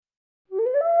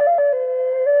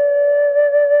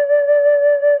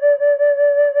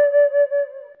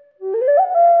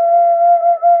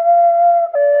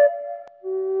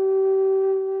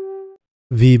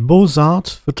the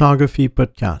Beaux-Arts Photography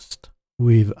Podcast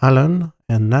with Alan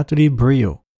and Natalie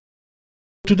Brio.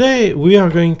 Today we are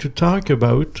going to talk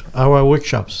about our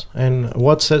workshops and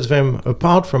what sets them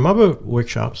apart from other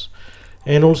workshops,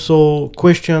 and also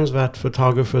questions that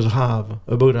photographers have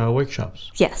about our workshops.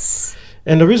 Yes.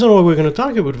 And the reason why we're going to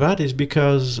talk about that is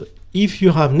because if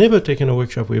you have never taken a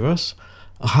workshop with us,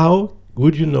 how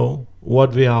would you know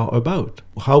what they are about?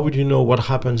 How would you know what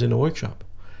happens in a workshop?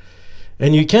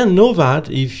 And you can know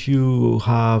that if you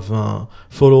have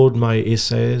followed my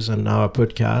essays and our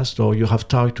podcast, or you have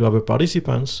talked to other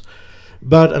participants.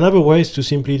 But another way is to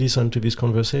simply listen to this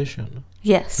conversation.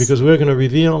 Yes. Because we're going to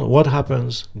reveal what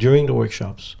happens during the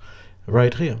workshops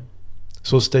right here.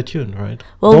 So stay tuned, right?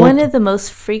 Well, one of the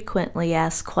most frequently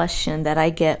asked questions that I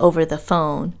get over the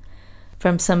phone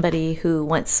from somebody who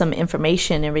wants some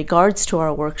information in regards to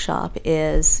our workshop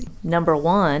is, number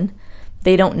one,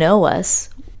 they don't know us.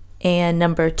 And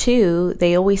number two,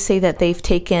 they always say that they've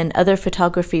taken other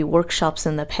photography workshops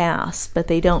in the past, but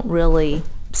they don't really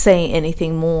say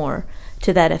anything more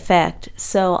to that effect.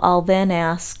 So I'll then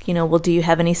ask, well, do you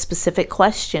have any specific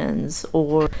questions?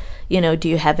 Or, do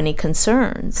you have any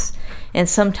concerns? And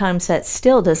sometimes that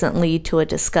still doesn't lead to a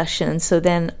discussion. So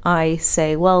then I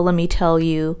say, well, let me tell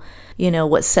you,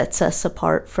 what sets us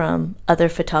apart from other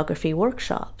photography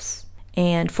workshops.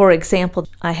 And for example,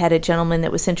 I had a gentleman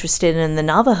that was interested in the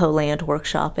Navajo Land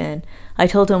workshop, and I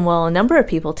told him, well, a number of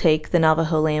people take the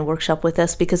Navajo Land workshop with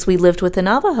us because we lived with the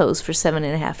Navajos for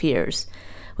 7.5 years.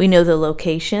 We know the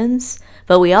locations,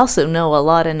 but we also know a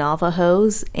lot of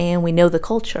Navajos, and we know the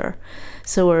culture.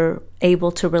 So we're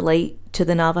able to relate to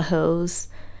the Navajos,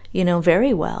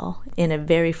 very well in a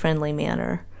very friendly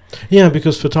manner. Yeah,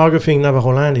 because photographing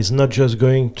Navajo land is not just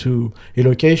going to a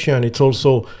location, it's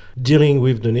also dealing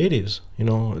with the natives,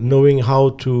 knowing how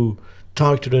to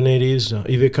talk to the natives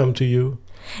if they come to you.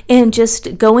 And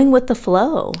just going with the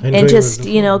flow and just,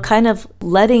 kind of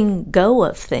letting go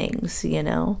of things,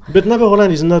 But Navajo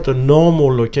land is not a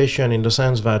normal location in the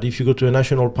sense that if you go to a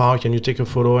national park and you take a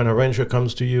photo and a ranger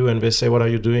comes to you and they say, what are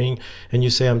you doing? And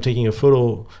you say, I'm taking a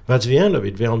photo, that's the end of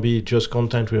it. They'll be just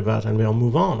content with that and they'll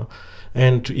move on.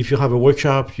 And if you have a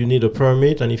workshop, you need a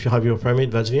permit, and if you have your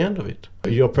permit, that's the end of it.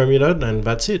 You're permitted, and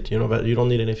that's it. But you don't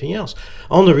need anything else.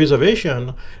 On the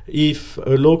reservation, if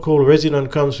a local resident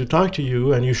comes to talk to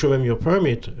you and you show them your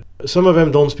permit, some of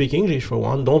them don't speak English, for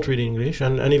one, don't read English,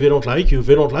 and if they don't like you,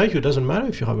 it doesn't matter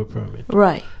if you have a permit.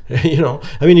 Right.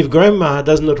 If grandma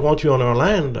does not want you on her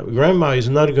land, grandma is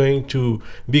not going to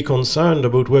be concerned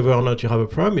about whether or not you have a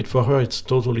permit. For her, it's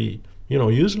totally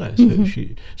useless.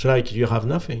 Mm-hmm. It's like you have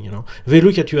nothing, They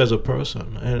look at you as a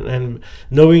person, and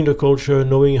knowing the culture,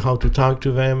 knowing how to talk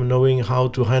to them, knowing how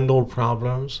to handle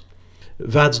problems,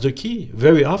 that's the key,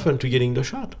 very often, to getting the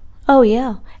shot. Oh,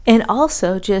 yeah. And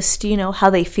also just, how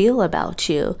they feel about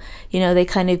you. They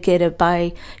kind of get it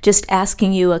by just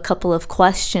asking you a couple of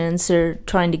questions or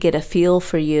trying to get a feel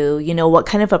for you, what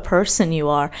kind of a person you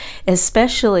are,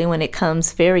 especially when it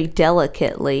comes very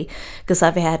delicately, because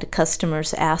I've had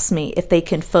customers ask me if they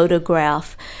can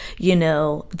photograph,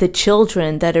 the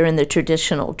children that are in the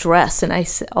traditional dress. And I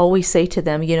always say to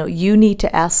them, you need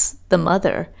to ask the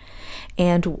mother.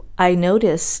 And I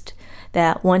noticed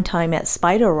that one time at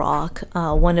Spider Rock,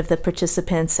 one of the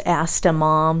participants asked a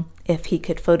mom if he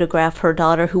could photograph her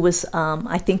daughter, who was,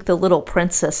 I think, the little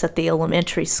princess at the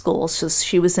elementary school. So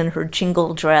she was in her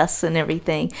jingle dress and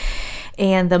everything.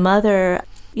 And the mother,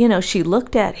 she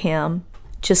looked at him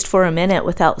just for a minute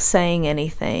without saying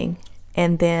anything.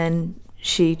 And then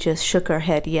she just shook her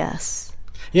head yes.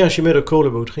 Yeah, she made a call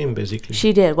about him, basically.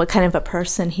 She did, what kind of a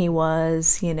person he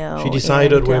was, She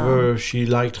decided whether she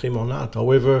liked him or not, or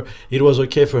whether it was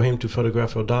okay for him to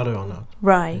photograph her daughter or not.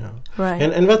 Right, right.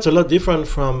 And that's a lot different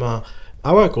from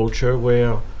our culture,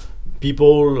 where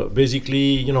people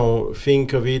basically,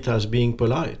 think of it as being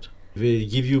polite. They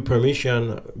give you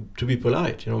permission to be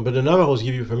polite, But the Navajos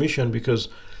give you permission because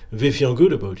they feel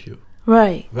good about you.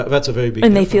 Right. That's a very big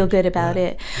And difference. they feel good about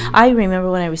it. Mm-hmm. I remember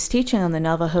when I was teaching on the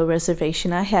Navajo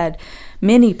reservation, I had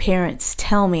many parents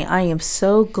tell me, I am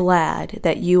so glad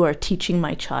that you are teaching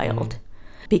my child.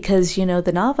 Mm-hmm. Because,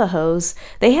 the Navajos,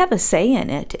 they have a say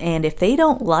in it. And if they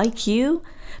don't like you,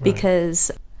 because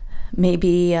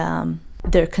maybe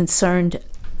they're concerned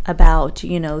about,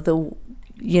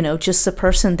 just the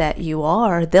person that you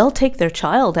are, they'll take their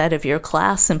child out of your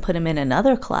class and put them in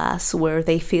another class where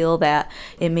they feel that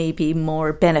it may be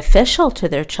more beneficial to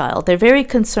their child. They're very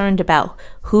concerned about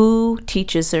who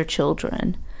teaches their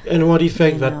children. And what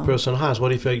effect You that know. person has,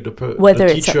 what effect Whether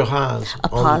the it's teacher has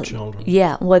on the children.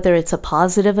 Yeah, whether it's a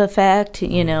positive effect,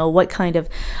 you know, what kind of.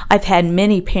 I've had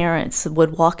many parents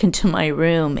would walk into my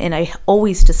room, and I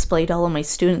always displayed all of my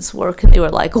students' work, and they were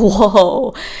like,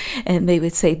 "Whoa," and they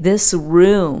would say, "This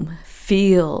room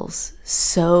feels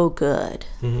so good.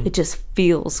 It just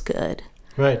feels good."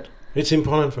 Right. It's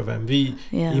important for them. The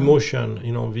Yeah. emotion,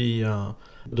 you know,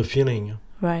 the feeling,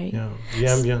 Right. yeah, the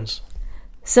ambience.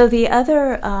 So the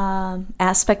other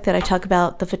aspect that I talk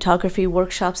about the photography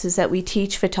workshops is that we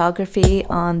teach photography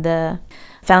on the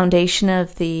foundation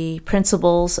of the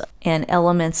principles and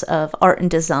elements of art and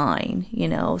design, you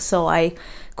know. So I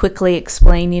quickly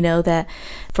explain, you know, that,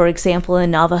 for example,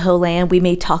 in Navajo land, we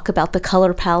may talk about the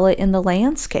color palette in the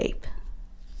landscape.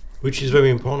 Which is very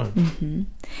important.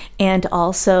 And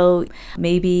also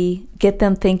maybe get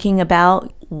them thinking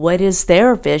about what is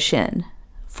their vision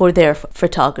for their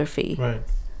photography. Right.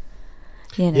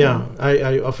 You know? Yeah,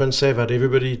 I often say that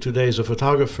everybody today is a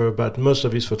photographer, but most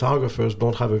of these photographers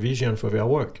don't have a vision for their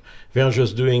work. They are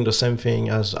just doing the same thing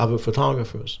as other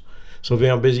photographers. So they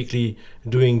are basically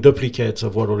doing duplicates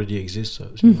of what already exists.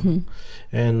 You know?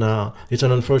 And it's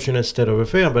an unfortunate state of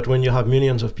affairs, but when you have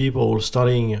millions of people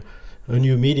studying a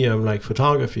new medium like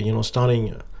photography, you know,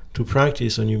 starting to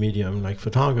practice a new medium like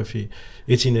photography,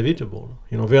 it's inevitable.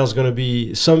 You know, there's going to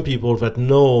be some people that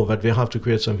know that they have to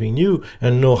create something new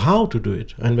and know how to do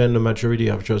it, and then the majority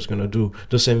are just going to do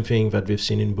the same thing that we've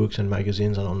seen in books and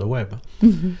magazines and on the web.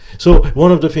 So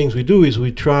one of the things we do is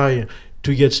we try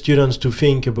to get students to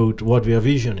think about what their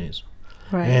vision is.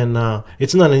 Right. And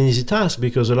it's not an easy task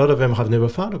because a lot of them have never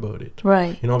thought about it.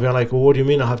 Right. You know, they're like, well, what do you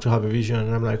mean I have to have a vision?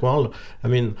 And I'm like, well, I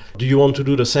mean, do you want to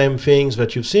do the same things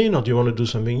that you've seen, or do you want to do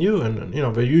something new? And, you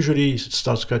know, they usually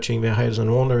start scratching their heads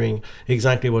and wondering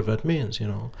exactly what that means, you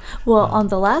know. Well, on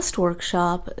the last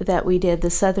workshop that we did, the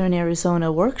Southern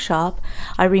Arizona workshop,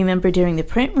 I remember during the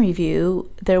print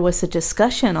review, there was a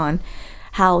discussion on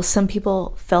how some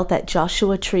people felt that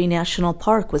Joshua Tree National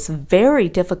Park was very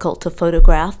difficult to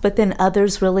photograph, but then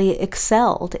others really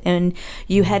excelled. And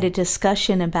you had a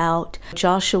discussion about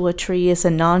Joshua Tree as a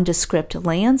nondescript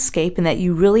landscape, and that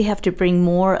you really have to bring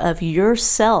more of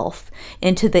yourself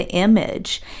into the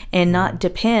image and not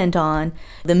depend on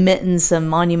the mittens of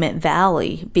Monument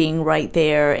Valley being right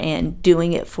there and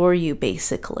doing it for you,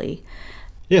 basically.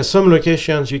 Yeah, some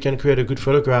locations you can create a good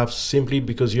photograph simply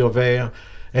because you're there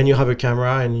and you have a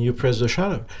camera and you press the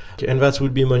shutter. And that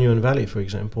would be Monument Valley, for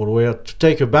example, where to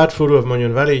take a bad photo of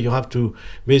Monument Valley, you have to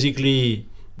basically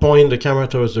point the camera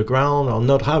towards the ground or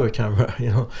not have a camera, you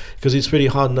know, because it's really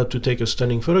hard not to take a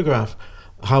stunning photograph.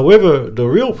 However, the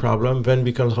real problem then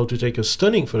becomes how to take a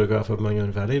stunning photograph of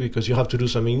Monument Valley, because you have to do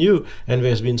something new, and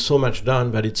there's been so much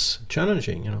done that it's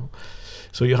challenging, you know.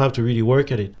 So you have to really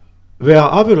work at it. There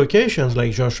are other locations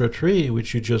like Joshua Tree,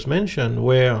 which you just mentioned,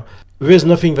 where there's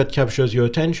nothing that captures your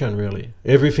attention, really.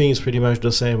 Everything is pretty much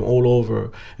the same all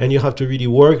over. And you have to really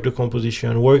work the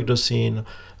composition, work the scene,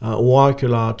 walk a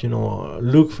lot, you know,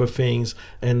 look for things,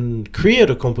 and create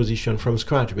a composition from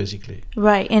scratch, basically.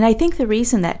 Right. And I think the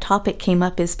reason that topic came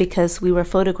up is because we were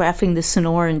photographing the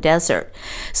Sonoran Desert.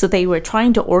 So they were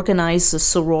trying to organize the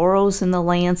sororos in the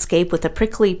landscape with the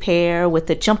prickly pear, with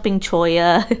the jumping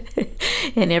cholla,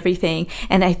 and everything.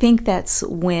 And I think that's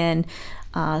when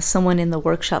someone in the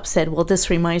workshop said, well, this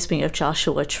reminds me of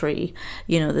Joshua Tree,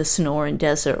 you know, the Sonoran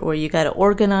Desert, where you got to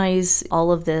organize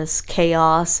all of this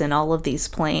chaos and all of these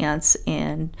plants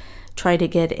and try to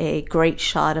get a great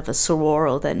shot of a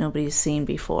sororo that nobody's seen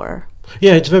before.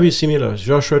 Yeah, it's very similar.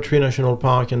 Joshua Tree National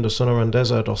Park and the Sonoran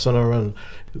Desert, or Sonoran,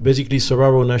 basically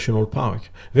Saguaro National Park,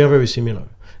 they are very similar.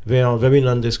 They are very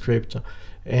nondescript.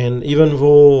 And even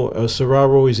though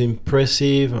Saguaro is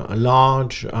impressive,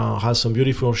 large, has some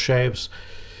beautiful shapes,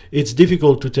 it's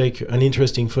difficult to take an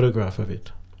interesting photograph of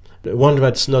it. One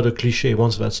that's not a cliche,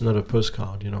 one that's not a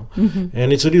postcard, you know.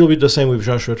 And it's a little bit the same with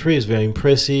Joshua Trees. They're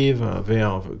impressive, they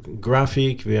are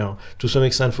graphic, they are to some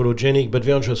extent photogenic, but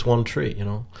they are just one tree, you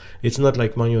know. It's not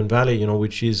like Monument Valley, you know,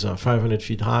 which is 500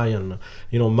 feet high and,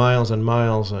 you know, miles and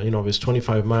miles, you know, there's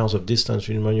 25 miles of distance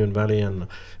between Monument Valley and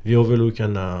the overlook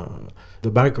and the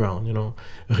background, you know.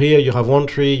 Here you have one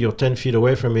tree, you're 10 feet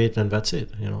away from it, and that's it,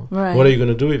 you know. Right. What are you going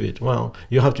to do with it? Well,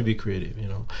 you have to be creative, you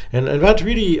know. And that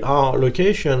really are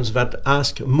locations that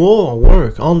ask more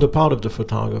work on the part of the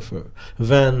photographer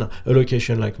than a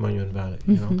location like Monument Valley,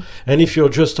 you know. And if you're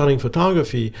just starting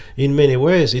photography, in many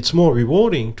ways, it's more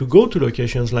rewarding to go to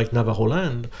locations like Navajo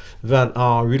land that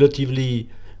are relatively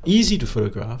easy to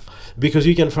photograph, because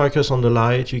you can focus on the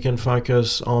light, you can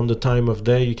focus on the time of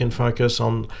day, you can focus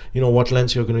on, you know, what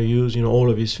lens you're going to use, you know, all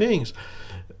of these things,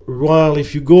 while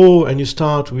if you go and you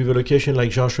start with a location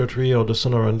like Joshua Tree or the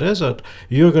Sonoran Desert,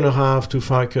 you're going to have to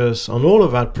focus on all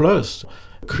of that plus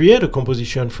create a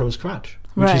composition from scratch,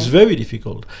 which is very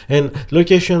difficult. And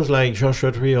locations like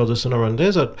Joshua Tree or the Sonoran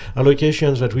Desert are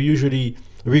locations that we usually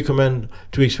recommend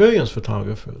to experienced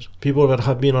photographers, people that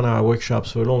have been on our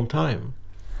workshops for a long time.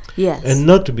 Yes. And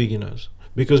not to beginners.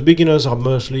 Because beginners are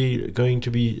mostly going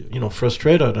to be,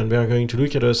 frustrated, and they are going to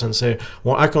look at us and say,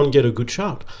 well, I can't get a good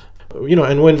shot.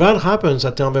 And when that happens,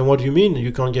 I tell them, what do you mean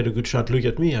you can't get a good shot? Look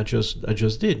at me, I just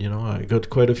did, I got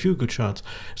quite a few good shots.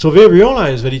 So they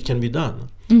realize that it can be done,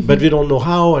 but they don't know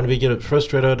how, and they get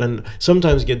frustrated and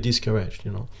sometimes get discouraged,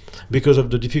 because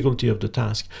of the difficulty of the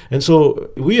task. And so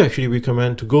we actually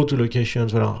recommend to go to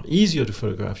locations that are easier to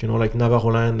photograph, like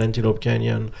Navarro Land, Antelope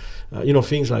Canyon,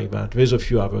 things like that. There's a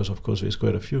few others, of course, there's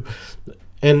quite a few.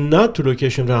 And not to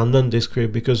locations that are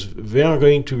nondescript, because they are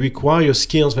going to require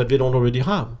skills that they don't already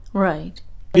have. Right.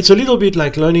 It's a little bit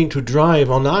like learning to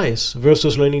drive on ice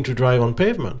versus learning to drive on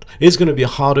pavement. It's going to be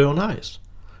harder on ice.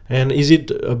 And is it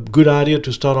a good idea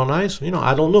to start on ice?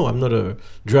 I don't know. I'm not a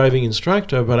driving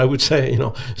instructor, but I would say,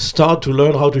 start to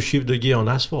learn how to shift the gear on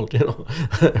asphalt,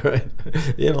 right?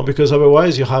 Because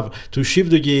otherwise you have to shift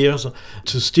the gears,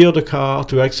 to steer the car,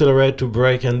 to accelerate, to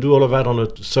brake, and do all of that on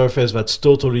a surface that's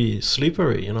totally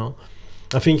slippery,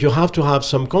 I think you have to have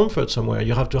some comfort somewhere.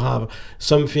 You have to have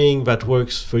something that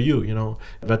works for you,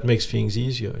 that makes things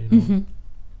easier, Mm-hmm.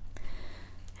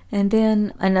 And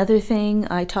then another thing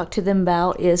I talk to them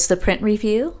about is the print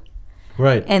review.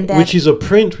 Right, and which is a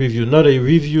print review, not a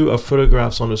review of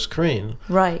photographs on a screen.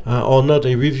 Right. Or not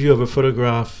a review of a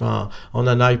photograph on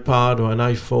an iPad or an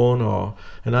iPhone or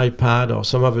an iPad or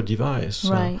some other device.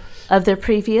 Right, of their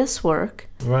previous work.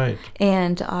 Right.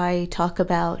 And I talk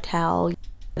about how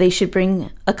they should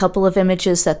bring a couple of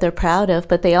images that they're proud of,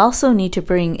 but they also need to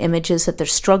bring images that they're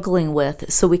struggling with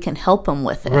so we can help them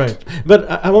with it. Right. But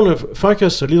I want to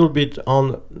focus a little bit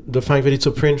on the fact that it's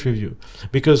a print review,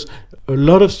 because a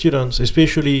lot of students,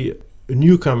 especially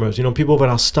newcomers, people that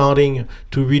are starting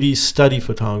to really study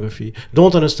photography,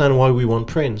 don't understand why we want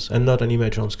prints and not an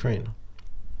image on screen.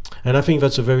 And I think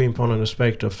that's a very important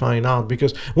aspect of fine art,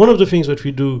 because one of the things that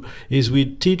we do is we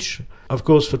teach, of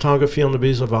course, photography on the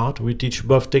basis of art. We teach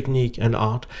both technique and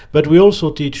art, but we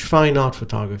also teach fine art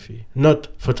photography, not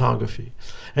photography.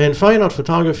 And fine art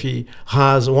photography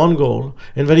has one goal,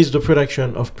 and that is the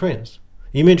production of prints.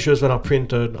 Images that are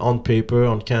printed on paper,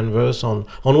 on canvas, on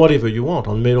whatever you want,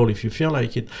 on metal if you feel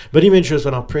like it, but images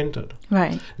that are printed.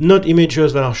 Right. Not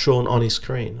images that are shown on a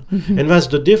screen. Mm-hmm. And that's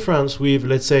the difference with,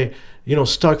 let's say,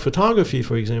 stock photography,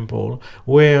 for example,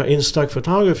 where in stock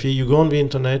photography, you go on the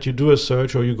internet, you do a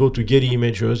search, or you go to Getty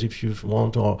Images if you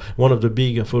want, or one of the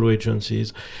big photo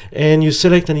agencies, and you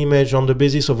select an image on the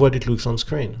basis of what it looks on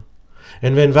screen.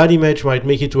 And then that image might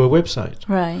make it to a website.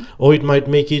 Right. Or it might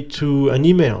make it to an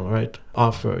email, right?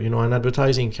 Offer, an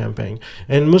advertising campaign.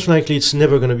 And most likely it's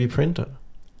never going to be printed.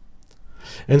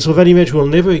 And so that image will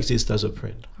never exist as a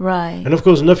print. Right. And of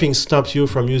course, nothing stops you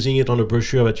from using it on a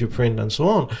brochure that you print and so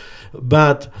on.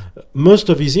 But most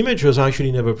of these images are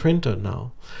actually never printed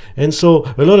now. And so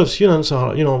a lot of students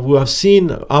are, who have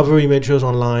seen other images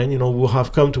online, who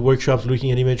have come to workshops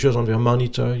looking at images on their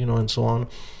monitor, and so on.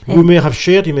 We may have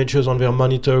shared images on their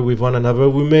monitor with one another.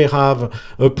 We may have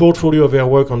a portfolio of their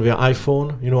work on their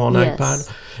iPhone, on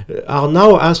iPad, are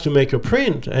now asked to make a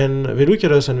print, and they look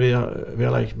at us and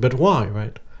they're like, but why,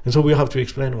 right? And so we have to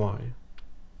explain why.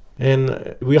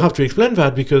 And we have to explain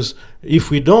that, because if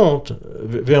we don't,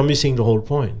 they're missing the whole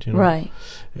point, Right.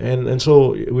 And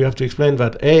so we have to explain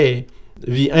that,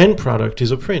 the end product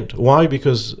is a print. Why?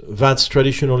 Because that's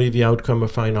traditionally the outcome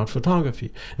of fine art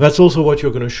photography. That's also what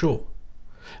you're going to show.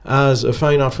 As a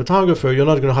fine art photographer, you're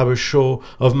not going to have a show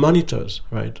of monitors,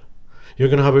 right? You're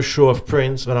going to have a show of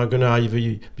prints that are going to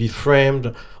either be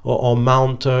framed or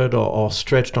mounted or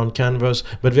stretched on canvas,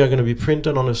 but they're going to be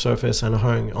printed on a surface and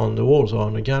hung on the walls or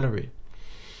on a gallery.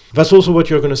 That's also what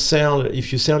you're going to sell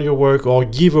if you sell your work, or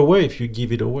give away if you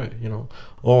give it away,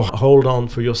 or hold on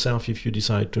for yourself if you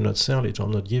decide to not sell it or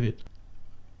not give it.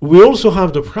 We also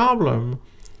have the problem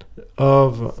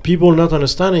of people not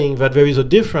understanding that there is a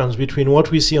difference between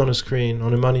what we see on a screen,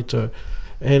 on a monitor,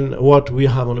 and what we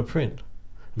have on a print.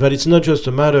 That it's not just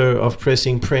a matter of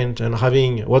pressing print and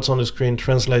having what's on the screen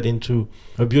translate into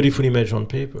a beautiful image on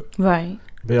paper. Right.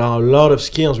 There are a lot of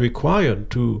skills required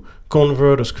to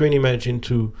convert a screen image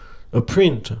into a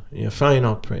print, a fine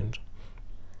art print.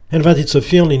 And that it's a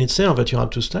field in itself that you have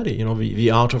to study,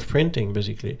 the art of printing,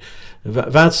 basically.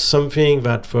 That's something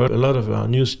that for a lot of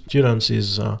new students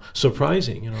is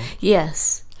surprising,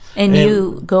 Yes. And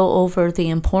you go over the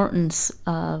importance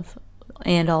of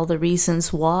and all the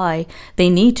reasons why they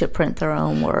need to print their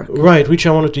own work. Right, which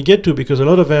I wanted to get to, because a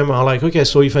lot of them are like, okay,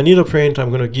 so if I need a print, I'm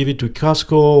going to give it to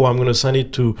Costco, or I'm going to send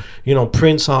it to,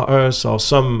 Prints R Us or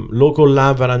some local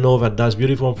lab that I know that does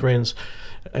beautiful prints.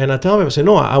 And I tell them, I say,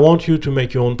 no, I want you to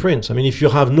make your own prints. I mean, if you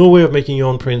have no way of making your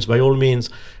own prints, by all means,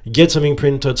 get something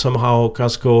printed somehow,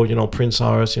 Costco, Prints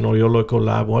R Us, your local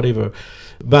lab, whatever.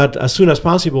 But as soon as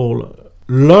possible,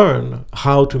 learn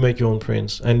how to make your own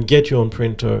prints and get your own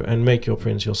printer and make your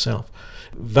prints yourself.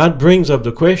 That brings up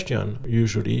the question,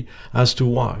 usually, as to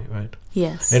why, right?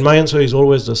 Yes. And my answer is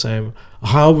always the same.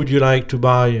 How would you like to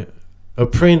buy a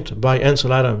print by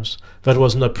Ansel Adams that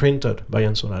was not printed by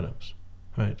Ansel Adams,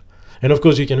 right? And of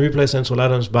course, you can replace Ansel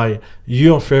Adams by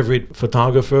your favorite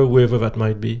photographer, whoever that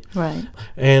might be. Right.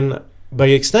 And by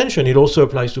extension, it also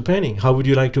applies to painting. How would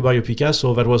you like to buy a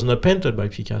Picasso that was not painted by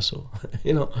Picasso?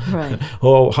 Right.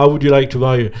 Or how would you like to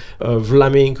buy a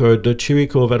Vlaminck or De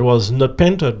Chirico that was not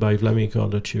painted by Vlaminck or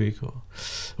De Chirico?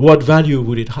 What value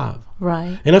would it have?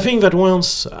 Right. And I think that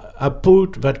once I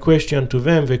put that question to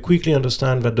them, they quickly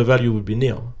understand that the value would be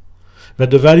nil. That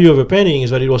the value of a painting is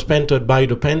that it was painted by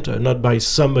the painter, not by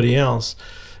somebody else,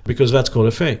 because that's called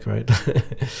a fake, right?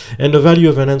 And the value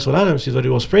of an Ansel Adams is that it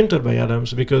was printed by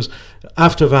Adams, because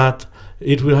after that,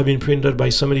 it will have been printed by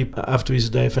somebody after his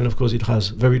death, and of course it has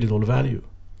very little value.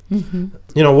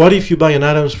 Mm-hmm. What if you buy an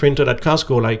Adams printed at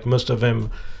Costco, like most of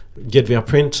them get their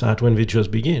prints at when they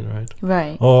just begin, right?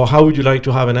 Right. Or how would you like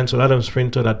to have an Ansel Adams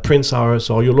printed at Prints R Us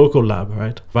or your local lab,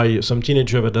 right? By some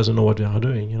teenager that doesn't know what they are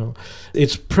doing,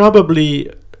 It's probably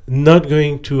not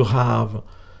going to have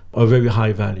a very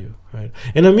high value, right?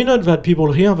 And the minute that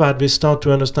people hear that, they start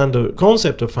to understand the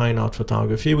concept of fine art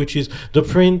photography, which is the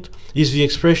print is the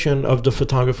expression of the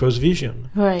photographer's vision.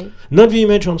 Right. Not the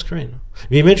image on screen.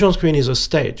 The image on screen is a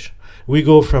stage. We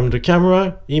go from the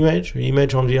camera image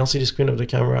on the LCD screen of the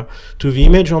camera, to the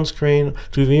image on screen,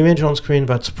 to the image on screen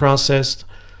that's processed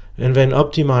and then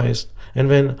optimized, and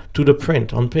then to the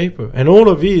print on paper. And all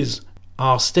of these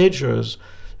are stages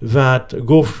that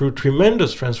go through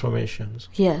tremendous transformations.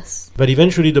 Yes. But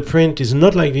eventually the print is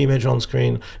not like the image on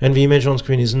screen, and the image on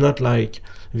screen is not like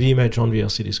the image on the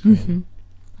LCD screen.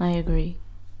 Mm-hmm. I agree.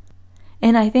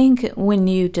 And I think when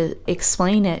you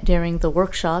explain it during the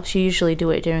workshops, you usually do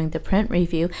it during the print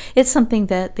review, it's something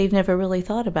that they've never really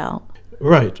thought about.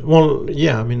 Right. Well,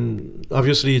 yeah, I mean,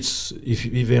 obviously it's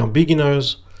if they are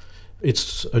beginners,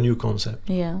 it's a new concept.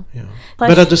 Yeah.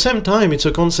 But at the same time, it's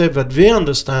a concept that they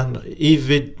understand if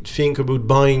they think about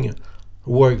buying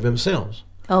work themselves.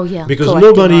 Oh, yeah. Because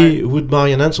nobody would buy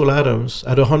an Ansel Adams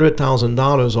at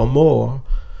 $100,000 or more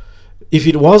if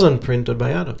it wasn't printed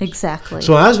by Adams. Exactly.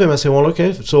 So I asked them, I said, well,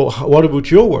 okay, so what about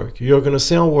your work? You're going to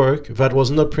sell work that was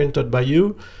not printed by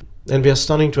you, and they're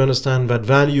starting to understand that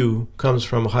value comes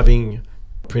from having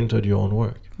printed your own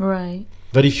work. Right.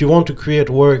 But if you want to create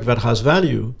work that has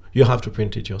value, you have to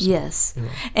print it yourself. Yes.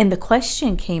 And the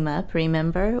question came up,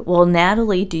 remember? Well,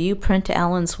 Natalie, do you print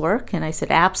Alan's work? And I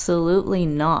said, absolutely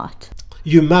not.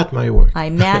 You mat my work.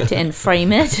 I mat and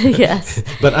frame it, yes.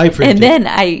 But I print and it. And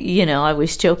then I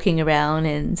was joking around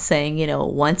and saying,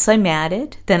 once I mat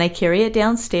it, then I carry it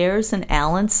downstairs and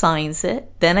Alan signs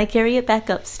it. Then I carry it back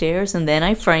upstairs and then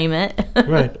I frame it.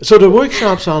 Right. So the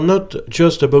workshops are not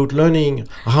just about learning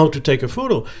how to take a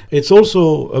photo. It's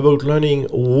also about learning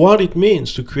what it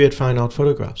means to create fine art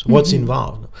photographs, what's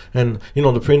involved. And,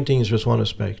 the printing is just one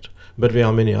aspect, but there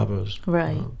are many others.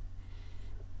 Right.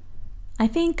 I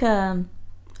think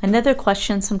another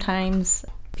question sometimes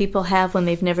people have when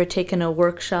they've never taken a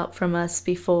workshop from us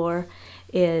before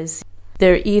is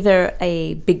they're either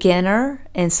a beginner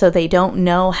and so they don't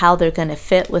know how they're going to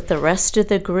fit with the rest of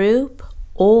the group,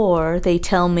 or they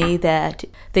tell me that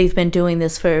they've been doing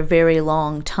this for a very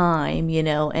long time,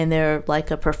 and they're like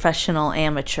a professional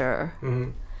amateur.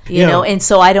 Mm-hmm. And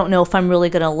so I don't know if I'm really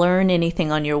going to learn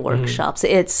anything on your workshops.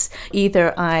 Mm-hmm. It's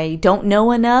either I don't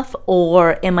know enough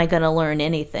or am I going to learn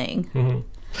anything? Mm-hmm.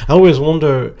 I always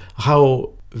wonder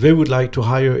how they would like to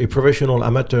hire a professional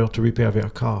amateur to repair their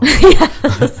car.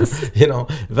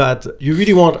 That you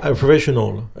really want a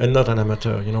professional and not an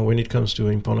amateur, when it comes to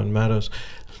important matters.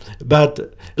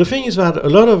 But the thing is that a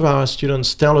lot of our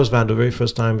students tell us that the very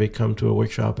first time they come to a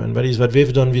workshop, and that is that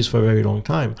they've done this for a very long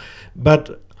time.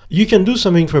 But you can do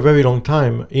something for a very long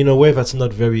time in a way that's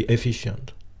not very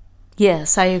efficient.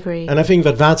 Yes, I agree. And I think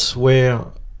that that's where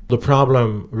the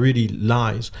problem really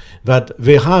lies, that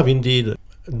they have indeed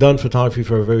done photography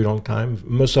for a very long time,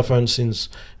 most often since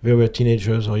they were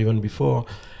teenagers or even before,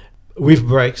 with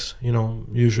breaks,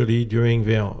 usually during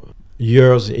their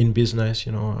years in business,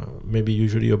 maybe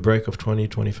usually a break of 20,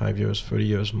 25 years, 30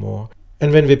 years more.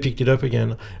 and then they picked it up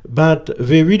again. But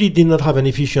they really did not have an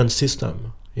efficient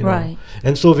system, you know. Right.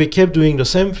 And so they kept doing the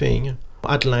same thing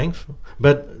at length,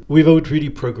 but without really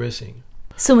progressing.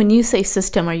 So when you say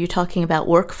system, are you talking about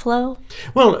workflow?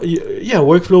 Well, yeah,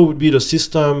 workflow would be the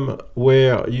system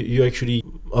where you actually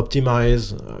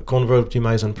optimize, convert,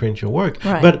 optimize, and print your work.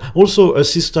 Right. But also a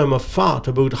system of thought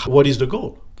about what is the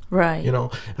goal. Right. You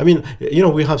know, I mean, you know,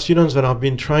 we have students that have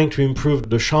been trying to improve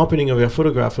the sharpening of their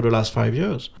photograph for the last 5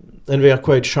 years. And they are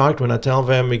quite shocked when I tell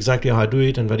them exactly how I do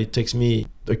it and that it takes me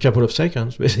a couple of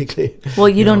seconds, basically. Well,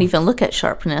 you don't know. even look at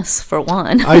sharpness, for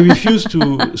one. I refuse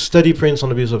to study prints on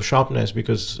the basis of sharpness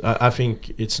because I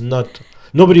think it's not...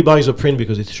 Nobody buys a print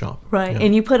because it's sharp. Right. Yeah.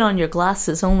 And you put on your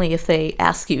glasses only if they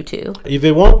ask you to. If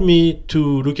they want me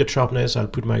to look at sharpness, I'll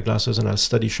put my glasses and I'll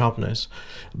study sharpness.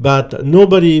 But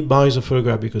nobody buys a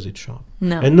photograph because it's sharp.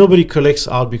 No. And nobody collects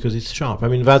art because it's sharp. I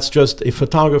mean, that's just a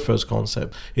photographer's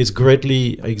concept. It's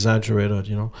greatly exaggerated,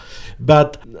 you know.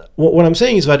 But what I'm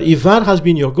saying is that if that has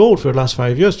been your goal for the last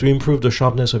 5 years, to improve the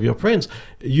sharpness of your prints,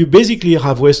 you basically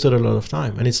have wasted a lot of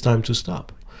time and it's time to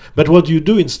stop. But what do you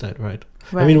do instead, right?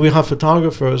 Right. I mean, we have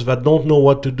photographers that don't know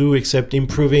what to do except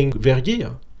improving their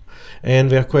gear. And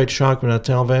they're quite shocked when I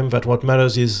tell them that what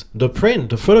matters is the print,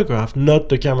 the photograph, not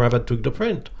the camera that took the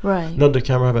print, Right. not the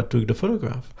camera that took the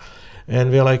photograph.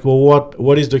 And they're like, well,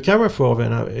 what is the camera for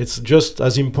then? It's just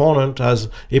as important as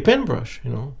a pen brush,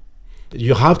 you know.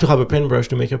 You have to have a pen brush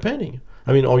to make a painting.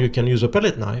 I mean, or you can use a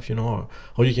palette knife, you know,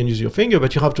 or you can use your finger,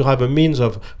 but you have to have a means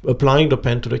of applying the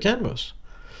pen to the canvas.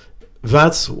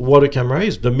 That's what a camera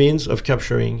is, the means of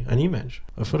capturing an image,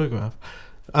 a photograph.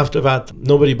 After that,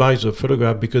 nobody buys a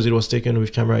photograph because it was taken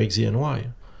with camera X, Z, and Y.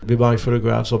 They buy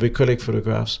photographs or they collect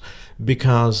photographs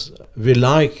because they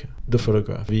like the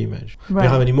photograph, the image. Right. They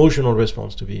have an emotional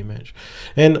response to the image.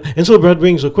 And so that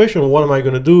brings the question, what am I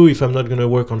going to do if I'm not going to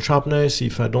work on sharpness,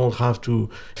 if I don't have to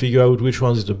figure out which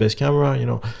one is the best camera, you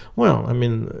know? Well, I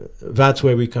mean, that's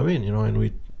where we come in, you know, and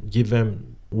we give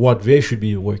them what they should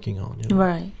be working on. You know?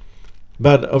 Right.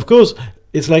 But of course,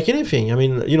 it's like anything. I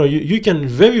mean, you know, you can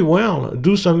very well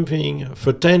do something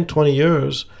for 10, 20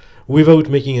 years without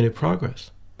making any progress.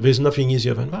 There's nothing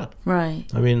easier than that. Right.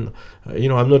 I mean, you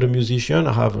know, I'm not a musician.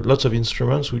 I have lots of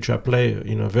instruments which I play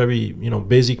in a very, you know,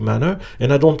 basic manner,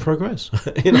 and I don't progress.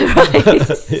 You know?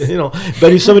 Right. You know,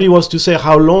 but if somebody was to say,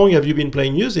 how long have you been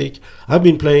playing music? I've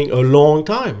been playing a long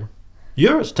time.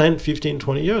 Years, 10, 15,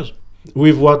 20 years.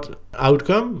 With what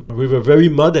outcome? With a very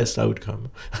modest outcome,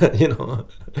 you know,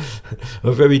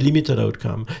 a very limited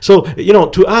outcome. So, you know,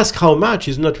 to ask how much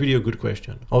is not really a good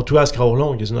question, or to ask how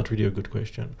long is not really a good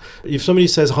question. If somebody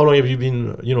says, how long have you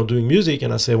been, you know, doing music?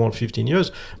 And I say, well, 15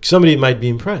 years, somebody might be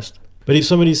impressed. But if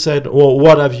somebody said, well,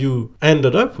 what have you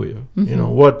ended up with? Mm-hmm. You know,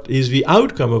 what is the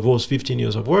outcome of those 15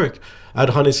 years of work?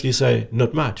 I'd honestly say,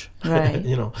 not much. Right.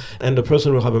 You know, and the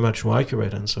person will have a much more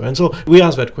accurate answer. And so we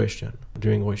ask that question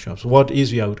during workshops. What is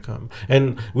the outcome?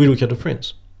 And we look at the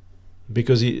prints,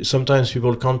 because sometimes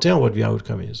people can't tell what the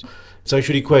outcome is. It's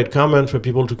actually quite common for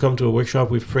people to come to a workshop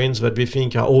with prints that they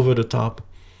think are over the top,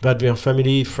 that their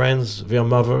family, friends, their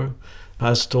mother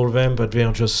has told them that they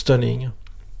are just stunning,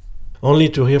 only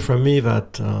to hear from me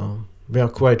that they are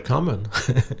quite common.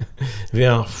 They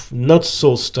are not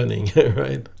so stunning,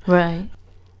 right? Right.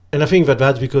 And I think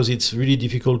that's because it's really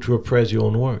difficult to appraise your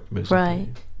own work, basically. Right.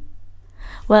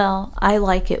 Well, I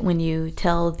like it when you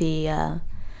tell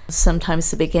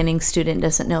sometimes the beginning student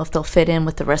doesn't know if they'll fit in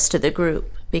with the rest of the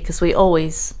group, because we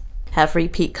always have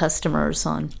repeat customers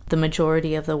on the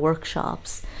majority of the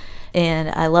workshops. And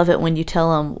I love it when you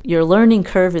tell them your learning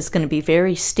curve is going to be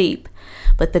very steep.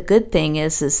 But the good thing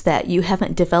is that you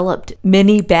haven't developed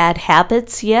many bad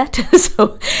habits yet,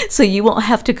 so you won't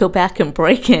have to go back and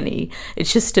break any.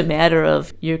 It's just a matter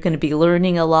of you're going to be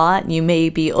learning a lot, and you may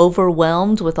be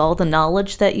overwhelmed with all the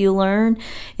knowledge that you learn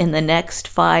in the next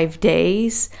 5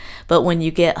 days. But when you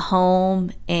get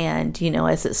home and, you know,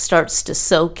 as it starts to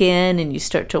soak in and you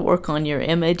start to work on your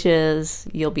images,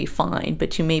 you'll be fine.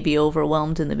 But you may be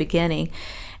overwhelmed in the beginning.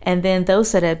 And then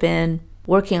those that have been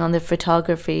working on the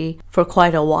photography for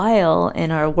quite a while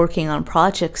and are working on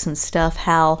projects and stuff,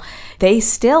 how they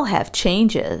still have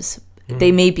changes.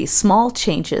 They may be small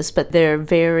changes, but they're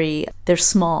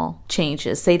small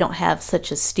changes. They don't have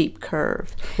such a steep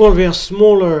curve. Well, they are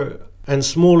smaller and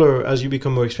smaller as you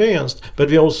become more experienced, but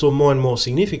they're also more and more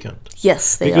significant.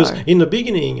 Yes, they because are. In the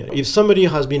beginning, if somebody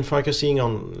has been focusing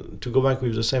on, to go back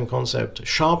with the same concept,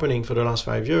 sharpening for the last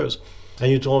 5 years,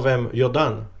 and you told them, you're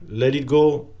done, let it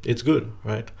go, it's good,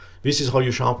 right? This is how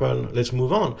you sharpen, let's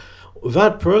move on.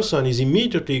 that person is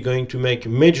immediately going to make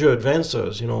major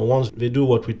advances, once they do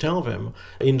what we tell them,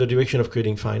 in the direction of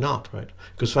creating fine art, right?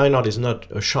 Because fine art is not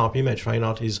a sharp image. Fine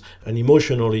art is an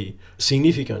emotionally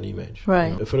significant image.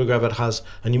 Right. A photograph that has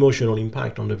an emotional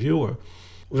impact on the viewer.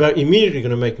 They're immediately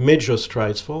going to make major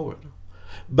strides forward.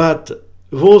 But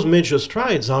those major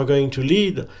strides are going to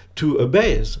lead to a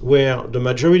base where the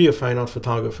majority of fine art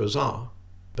photographers are.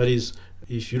 That is,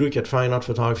 if you look at fine art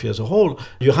photography as a whole,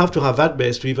 you have to have that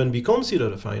base to even be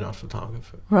considered a fine art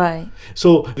photographer. Right.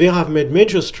 So they have made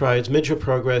major strides, major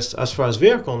progress as far as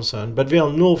they're concerned, but they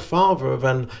are no farther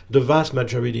than the vast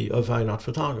majority of fine art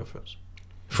photographers.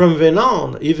 From then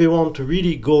on, if they want to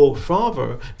really go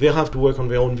farther, they have to work on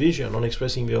their own vision, on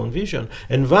expressing their own vision.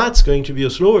 And that's going to be a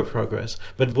slower progress,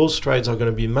 but those strides are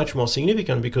going to be much more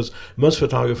significant because most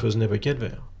photographers never get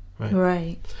there.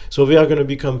 Right. So they are going to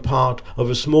become part of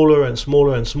a smaller and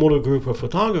smaller and smaller group of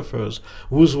photographers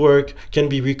whose work can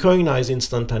be recognized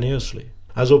instantaneously,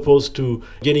 as opposed to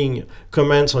getting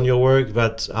comments on your work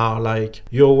that are like,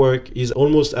 your work is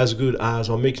almost as good as,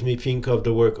 or makes me think of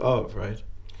the work of, right?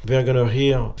 They're going to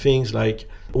hear things like,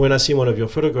 when I see one of your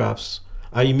photographs,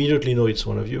 I immediately know it's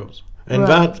one of yours. And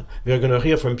that we're going to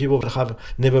hear from people that have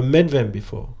never met them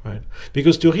before, right?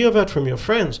 Because to hear that from your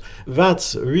friends,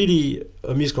 that's really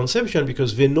a misconception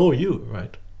because they know you,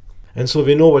 right? And so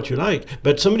they know what you like.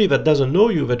 But somebody that doesn't know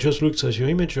you, that just looks at your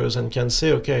images and can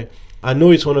say, okay, I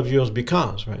know it's one of yours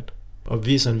because, right, of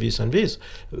this and this and this,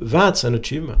 that's an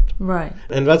achievement. Right.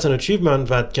 And that's an achievement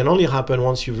that can only happen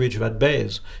once you reach that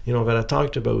base, that I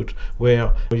talked about,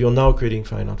 where you're now creating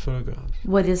fine art photographs.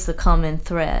 What is the common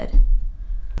thread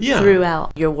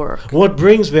throughout your work? What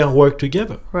brings their work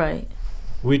together? Right.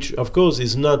 Which, of course,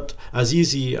 is not as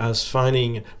easy as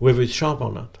finding whether it's sharp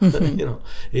or not. Mm-hmm.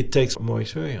 It takes more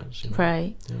experience.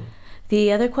 Right. Yeah.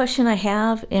 The other question I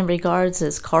have in regards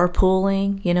is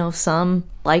carpooling. Some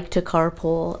like to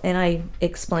carpool, and I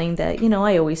explained that,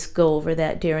 I always go over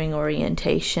that during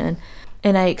orientation.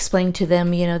 And I explained to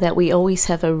them, that we always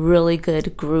have a really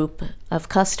good group of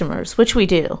customers, which we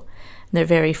do. They're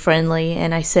very friendly,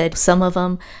 and I said some of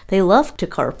them, they love to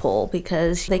carpool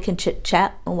because they can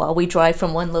chit-chat while we drive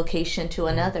from one location to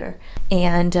another.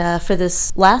 And for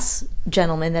this last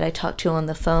gentleman that I talked to on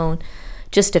the phone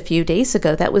just a few days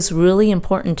ago, that was really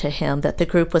important to him, that the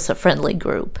group was a friendly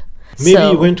group. Maybe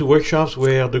he went to workshops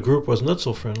where the group was not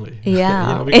so friendly.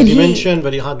 Yeah. Because he mentioned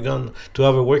that he had gone to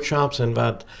other workshops and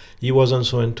that he wasn't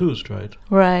so enthused, right?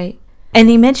 Right. And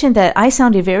he mentioned that I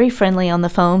sounded very friendly on the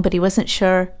phone, but he wasn't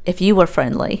sure if you were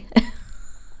friendly.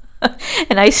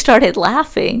 And I started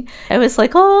laughing. I was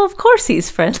like, oh, of course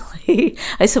he's friendly.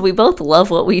 I said, we both love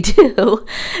what we do.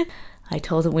 I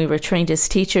told him we were trained as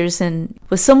teachers, and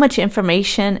with so much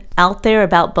information out there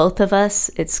about both of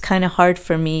us, it's kind of hard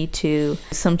for me to,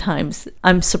 sometimes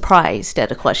I'm surprised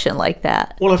at a question like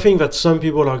that. Well, I think that some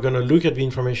people are going to look at the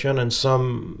information and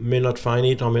some may not find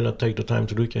it or may not take the time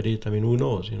to look at it. I mean, who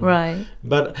knows? Right.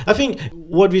 But I think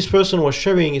what this person was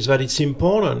sharing is that it's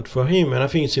important for him, and I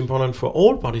think it's important for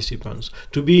all participants,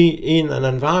 to be in an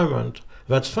environment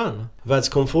that's fun, that's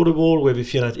comfortable, where we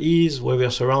feel at ease, where we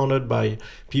are surrounded by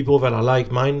people that are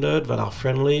like-minded, that are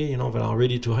friendly, that are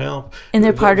ready to help. And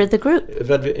they're part of the group.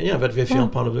 That they feel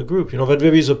part of the group, that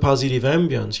there is a positive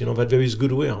ambience, that there is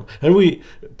goodwill. And we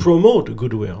promote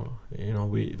goodwill,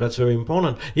 that's very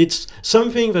important. It's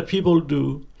something that people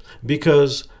do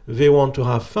because they want to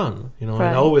have fun, And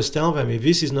I always tell them, if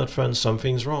this is not fun,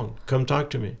 something's wrong. Come talk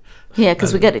to me. Yeah,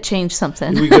 because we got to change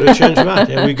something. We got to change that.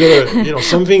 Yeah, we got to,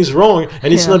 something's wrong,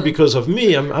 and it's not because of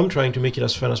me. I'm trying to make it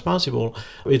as fun as possible.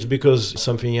 It's because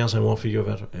something else, and we'll figure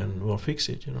that and we'll fix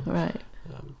it. Right.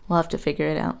 We'll have to figure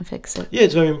it out and fix it. Yeah,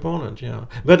 it's very important. Yeah,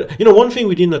 but one thing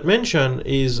we did not mention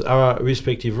is our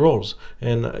respective roles,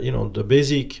 and the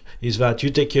basic is that you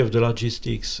take care of the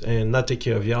logistics and not take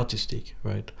care of the artistic,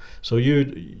 right? So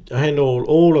you handle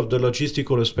all of the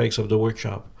logistical aspects of the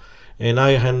workshop, and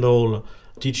I handle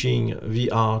teaching the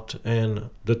art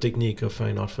and the technique of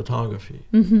fine art photography.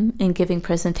 Mm-hmm. And giving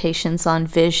presentations on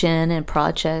vision and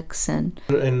projects and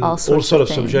all sorts of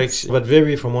things. Subjects that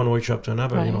vary from one workshop to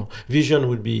another. Right. Vision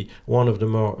would be one of the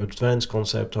more advanced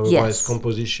concepts, otherwise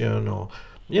composition or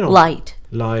light.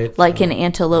 Like in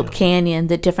Antelope yeah. Canyon,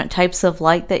 the different types of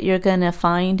light that you're going to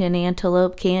find in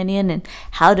Antelope Canyon, and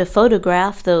how to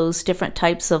photograph those different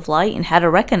types of light and how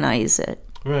to recognize it.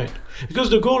 Right.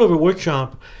 Because the goal of a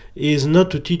workshop is not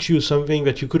to teach you something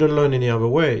that you couldn't learn any other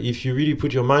way. If you really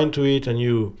put your mind to it and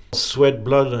you sweat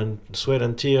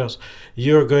and tears,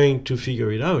 you're going to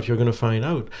figure it out. You're going to find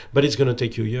out. But it's going to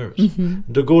take you years. Mm-hmm.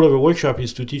 The goal of a workshop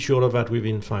is to teach you all of that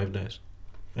within 5 days.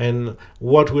 And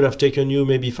what would have taken you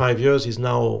maybe 5 years is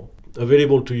now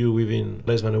available to you within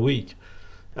less than a week.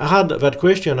 I had that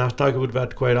question, I've talked about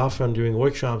that quite often during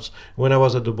workshops when I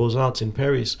was at the Beaux-Arts in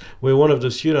Paris, where one of the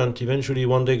students eventually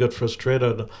one day got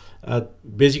frustrated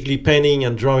at basically painting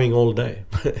and drawing all day.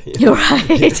 You're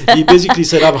right. He basically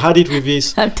said, I've had it with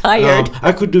this. I'm tired.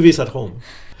 I could do this at home.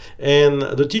 And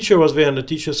the teacher was there and the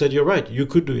teacher said, you're right, you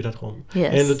could do it at home.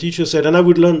 Yes. And the teacher said, and I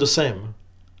would learn the same.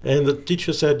 And the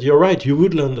teacher said, you're right, you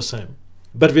would learn the same.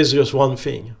 But there's just one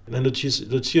thing. And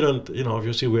the student,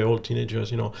 obviously we're all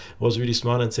teenagers, was really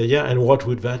smart and said, yeah, and what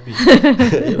would that be?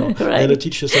 Right. And the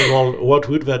teacher said, well, what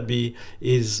would that be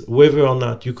is whether or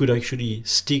not you could actually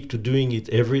stick to doing it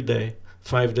every day,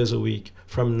 5 days a week,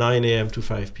 from 9 a.m. to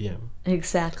 5 p.m.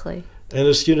 Exactly. And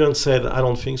the student said, I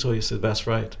don't think so. He said, that's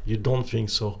right. You don't think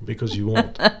so because you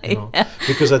won't. Yeah.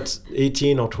 Because at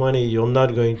 18 or 20, you're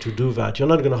not going to do that. You're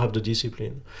not going to have the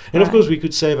discipline. And Right. of course, we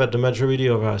could say that the majority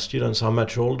of our students are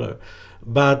much older.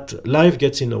 But life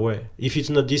gets in the way. If it's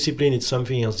not discipline, it's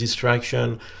something else,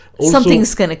 distraction. Also,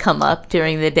 Something's going to come up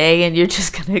during the day and you're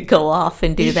just going to go off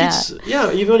and do if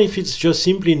that. even if it's just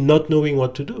simply not knowing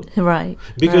what to do. Right.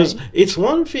 Because right. it's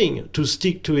one thing to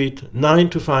stick to it 9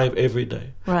 to 5 every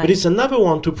day. Right. But it's another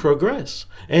one to progress.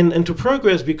 And to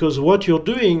progress because what you're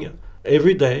doing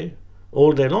every day,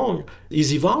 all day long,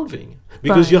 is evolving.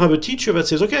 Because Right. you have a teacher that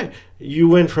says, okay, you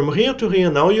went from here to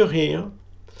here, now you're here.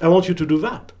 I want you to do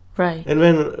that. Right. And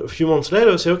then a few months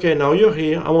later, say, okay, now you're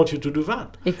here, I want you to do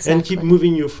that. Exactly. And keep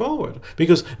moving you forward.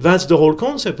 Because that's the whole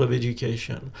concept of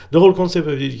education. The whole concept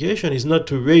of education is not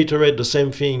to reiterate the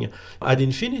same thing ad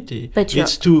infinity. But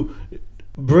it's to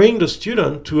bring the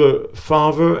student to a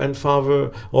farther and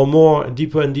farther or more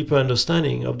deeper and deeper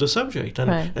understanding of the subject.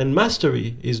 And, Right. and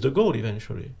mastery is the goal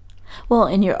eventually. Well,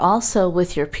 and you're also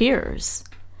with your peers.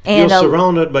 You're And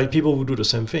surrounded by people who do the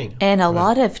same thing. And a Right.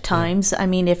 lot of times, I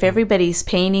mean, if everybody's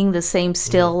painting the same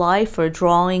still life or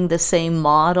drawing the same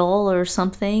model or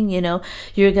something,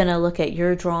 you're going to look at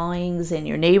your drawings and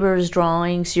your neighbor's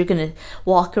drawings. You're going to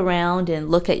walk around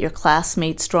and look at your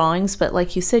classmates' drawings. But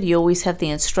like you said, you always have the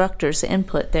instructor's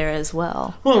input there as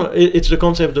well. Well, it's the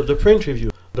concept of the print review.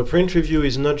 The print review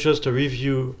is not just a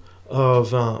review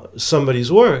of somebody's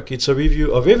work, it's a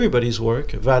review of everybody's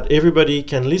work that everybody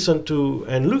can listen to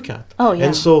and look at. Oh, yeah.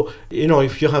 And so,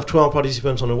 if you have 12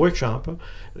 participants on a workshop,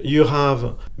 you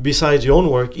have, besides your own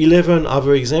work, 11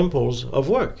 other examples of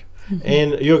work. Mm-hmm.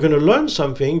 And you're going to learn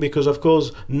something because, of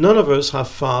course, none of us have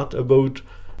thought about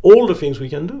all the things we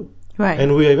can do. Right.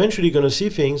 And we're eventually going to see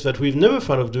things that we've never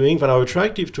thought of doing that are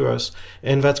attractive to us,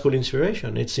 and that's called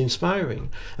inspiration. It's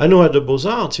inspiring. I know at the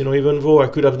Beaux-Arts, even though I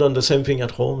could have done the same thing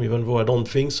at home, even though I don't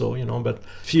think so, but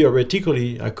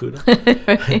theoretically I could.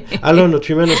 I learned a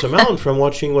tremendous amount from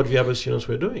watching what the other students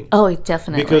were doing. Oh,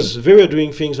 definitely. Because they were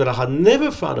doing things that I had never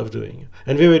thought of doing,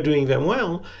 and they were doing them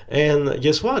well. And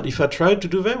guess what? If I tried to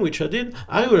do them, which I did,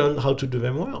 I learned how to do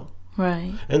them well.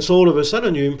 Right. And so all of a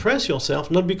sudden you impress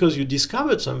yourself, not because you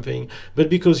discovered something, but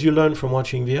because you learn from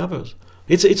watching the others.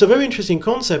 It's a very interesting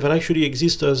concept that actually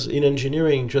exists in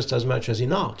engineering just as much as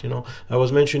in art. I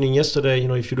was mentioning yesterday,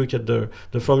 if you look at the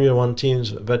Formula One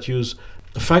teams that use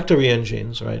factory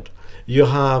engines, right? You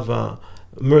have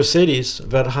Mercedes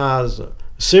that has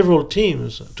several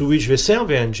teams to which they sell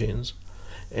their engines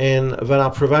and that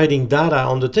are providing data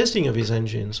on the testing of these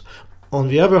engines. On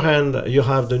the other hand, you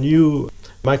have the new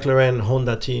McLaren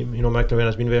Honda team. McLaren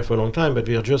has been there for a long time, but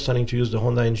we are just starting to use the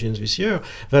Honda engines this year.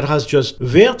 That has just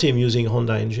their team using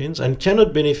Honda engines and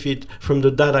cannot benefit from the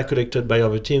data collected by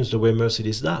other teams the way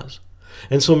Mercedes does.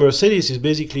 And so Mercedes is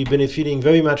basically benefiting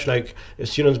very much like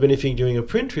students benefiting during a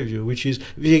print review, which is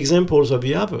the examples of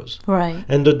the others. Right.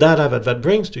 And the data that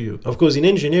brings to you. Of course, in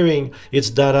engineering, it's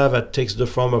data that takes the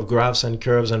form of graphs and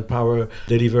curves and power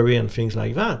delivery and things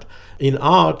like that. In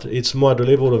art, it's more at the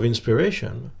level of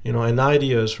inspiration, and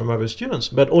ideas from other students.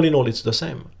 But all in all, it's the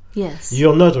same. Yes.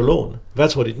 You're not alone.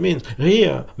 That's what it means.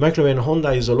 Here, McLaren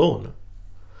Honda is alone,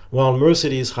 while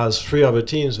Mercedes has 3 other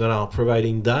teams that are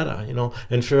providing data,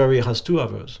 and Ferrari has 2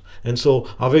 others. And so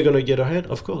are they going to get ahead?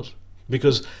 Of course.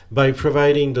 Because by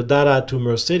providing the data to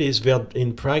Mercedes, they're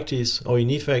in practice or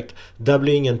in effect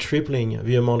doubling and tripling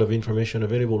the amount of information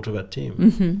available to that team.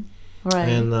 Mm-hmm. Right.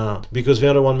 And because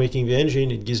they're the one making the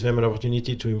engine, it gives them an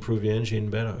opportunity to improve the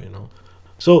engine better,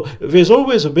 So there's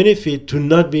always a benefit to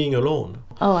not being alone.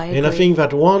 Oh, I agree. And I think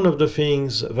that one of the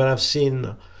things that I've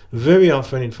seen very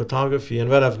often in photography,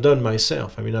 and that I've done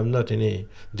myself, I'm not any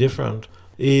different,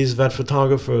 is that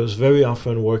photographers very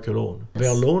often work alone. Yes.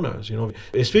 They're loners,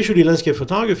 especially landscape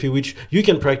photography, which you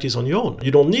can practice on your own. You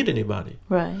don't need anybody.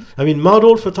 Right.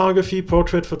 Model photography,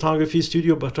 portrait photography,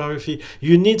 studio photography,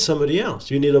 you need somebody else.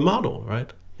 You need a model,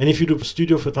 right? And if you do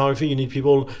studio photography, you need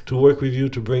people to work with you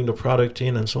to bring the product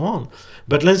in and so on.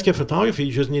 But landscape photography,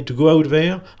 you just need to go out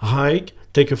there, hike,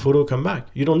 take a photo, come back.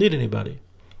 You don't need anybody.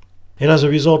 And as a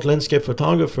result, landscape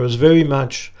photographers very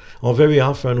much or very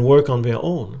often work on their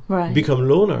own, Right. become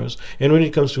loners. And when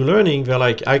it comes to learning, they're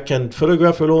like, I can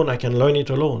photograph alone, I can learn it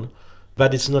alone.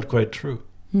 But it's not quite true,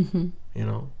 you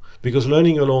know, because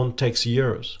learning alone takes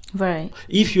years, Right.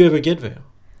 if you ever get there.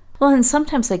 Well, and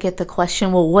sometimes I get the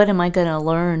question, well, what am I going to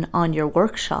learn on your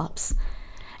workshops?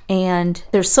 And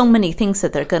there's so many things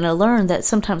that they're going to learn that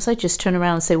sometimes I just turn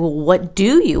around and say, well, what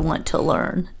do you want to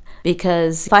learn?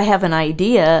 Because if I have an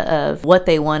idea of what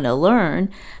they want to learn,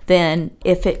 then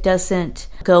if it doesn't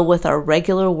go with our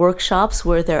regular workshops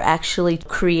where they're actually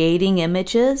creating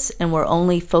images and we're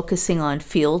only focusing on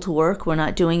field work, we're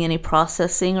not doing any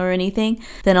processing or anything,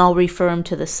 then I'll refer them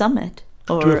to the summit.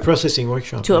 Or To a processing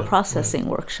workshop. to a yeah, processing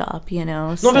workshop, you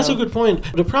know. No, that's a good point.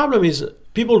 The problem is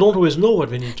people don't always know what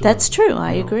they need to That's learn, true.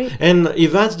 I you know. agree. And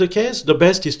if that's the case, the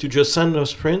best is to just send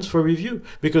us prints for review,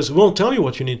 because we won't tell you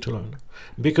what you need to learn.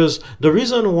 Because the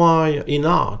reason why in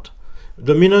art,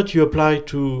 the minute you apply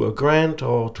to a grant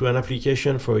or to an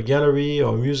application for a gallery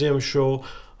or a museum show,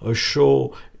 a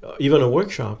show, even a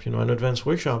workshop, you know, an advanced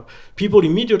workshop, people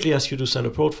immediately ask you to send a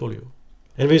portfolio.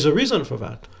 And there's a reason for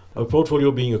that. A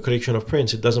portfolio being a collection of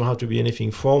prints, it doesn't have to be anything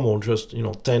formal, just, you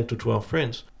know, 10 to 12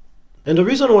 prints. And the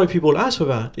reason why people ask for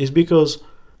that is because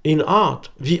in art,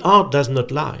 the art does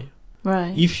not lie.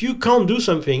 Right. If you can't do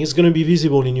something, it's going to be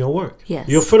visible in your work. Yes.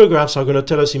 Your photographs are going to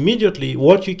tell us immediately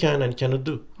what you can and cannot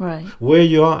do, Right. where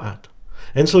you are at.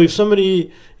 And so if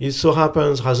somebody, it so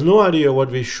happens, has no idea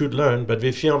what they should learn, but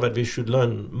they feel that they should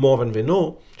learn more than they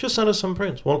know, just send us some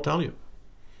prints. We'll tell you.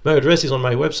 My address is on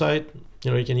my website.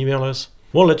 You know, you can email us.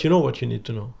 We'll let you know what you need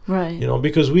to know. Right. You know,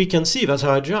 because we can see, that's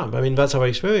our job. I mean, that's our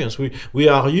experience. We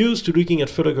are used to looking at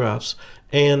photographs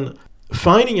and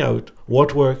finding out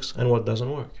what works and what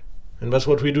doesn't work. And that's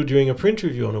what we do during a print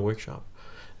review on a workshop.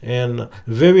 And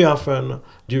very often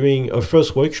during a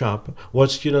first workshop, what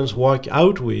students walk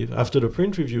out with after the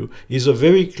print review is a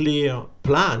very clear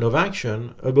plan of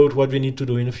action about what they need to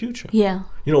do in the future. Yeah.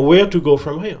 You know, where to go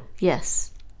from here. Yes.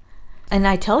 And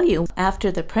I tell you,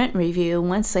 after the print review,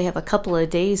 once they have a couple of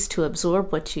days to absorb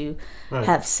what you Right.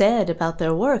 have said about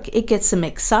their work, it gets them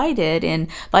excited. And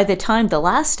by the time the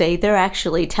last day, they're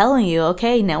actually telling you,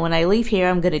 okay, now when I leave here,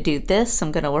 I'm going to do this,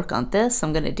 I'm going to work on this,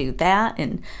 I'm going to do that.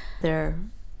 And they're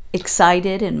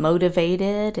excited and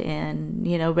motivated and,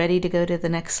 you know, ready to go to the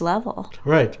next level.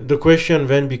 Right. The question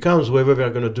then becomes whether they're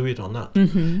going to do it or not.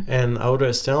 And I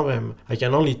always tell them, I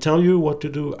can only tell you what to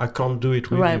do. I can't do it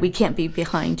with Right. you. We can't be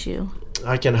behind you.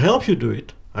 I can help you do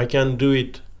it. I can do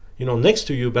it, you know, next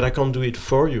to you, but I can't do it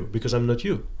for you because I'm not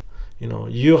you. You know,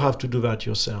 you have to do that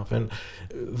yourself. And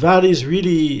that is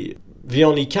really the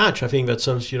only catch I think that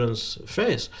some students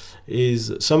face,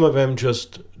 is some of them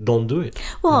just don't do it.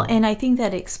 Well, and I think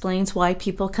that explains why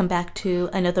people come back to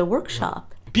another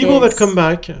workshop. People that It's- come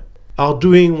back are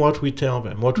doing what we tell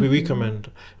them, what we recommend.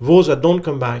 Those that don't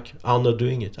come back are not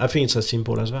doing it. I think it's as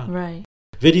simple as that. Right.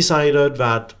 They decided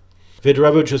that they'd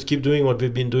rather just keep doing what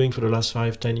they've been doing for the last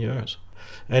 5-10 years.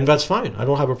 And that's fine. I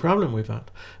don't have a problem with that.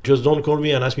 Just don't call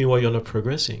me and ask me why you're not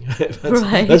progressing.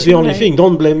 Right, that's the only right. thing.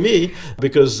 Don't blame me,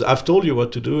 because I've told you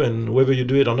what to do, and whether you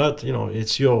do it or not, you know,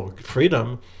 it's your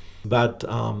freedom. But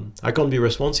I can't be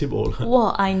responsible.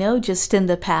 Well, I know just in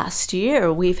the past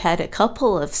year, we've had a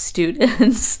couple of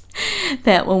students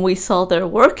that when we saw their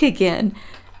work again,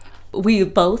 we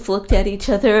both looked at each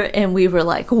other and we were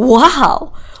like,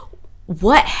 wow,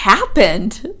 what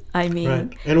happened? I mean,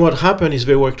 Right. And what happened is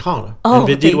they worked hard. Oh, and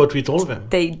they did they- what we told them.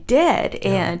 they did.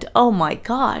 And oh my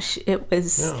gosh, it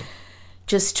was Yeah.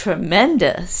 just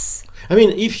tremendous. I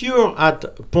mean, if you're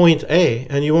at point A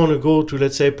and you want to go to,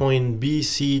 let's say, point B,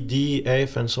 C, D,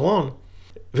 F, and so on,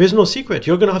 there's no secret.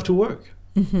 You're going to have to work.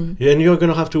 And you're going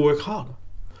to have to work hard.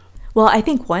 Well, I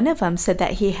think one of them said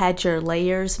that he had your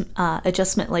layers,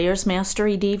 adjustment layers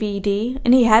mastery DVD,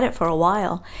 and he had it for a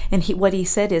while. And what he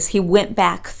said is he went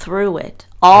back through it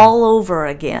all over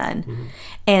again,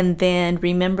 and then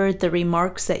remembered the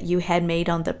remarks that you had made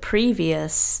on the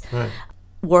previous Right.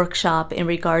 workshop in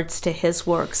regards to his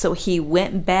work. So he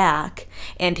went back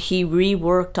and he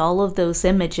reworked all of those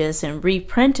images and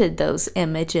reprinted those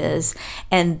images,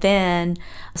 and then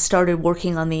started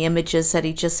working on the images that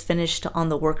he just finished on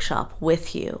the workshop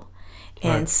with you.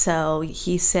 And Right. so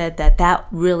he said that that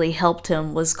really helped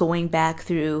him, was going back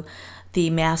through the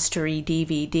Mastery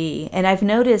DVD. And I've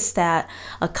noticed that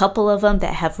a couple of them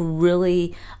that have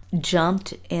really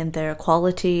jumped in their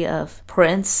quality of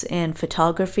prints and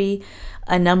photography,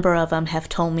 a number of them have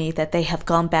told me that they have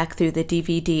gone back through the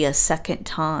DVD a second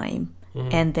time.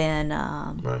 And then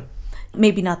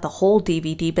maybe not the whole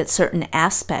DVD, but certain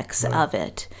aspects of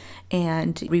it,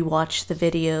 and rewatch the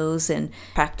videos and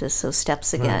practice those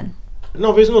steps again.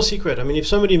 No, there's no secret. I mean, if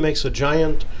somebody makes a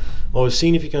giant or a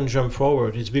significant jump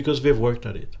forward, it's because they've worked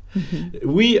at it.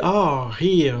 We are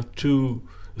here to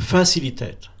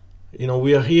facilitate.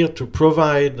 We are here to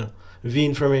provide the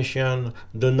information,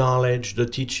 the knowledge, the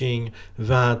teaching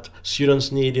that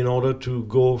students need in order to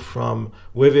go from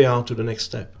where they are to the next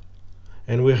step.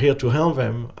 And we're here to help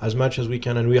them as much as we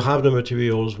can. And we have the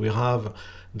materials, we have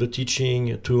the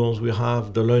teaching tools, we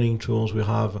have the learning tools, we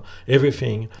have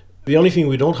everything. The only thing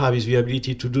we don't have is the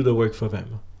ability to do the work for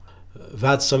them.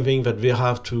 That's something that they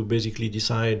have to basically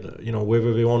decide,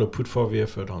 whether they want to put forth the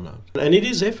effort or not. And it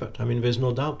is effort. I mean, there's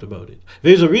no doubt about it.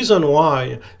 There's a reason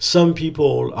why some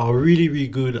people are really, really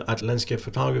good at landscape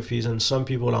photography and some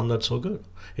people are not so good.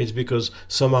 It's because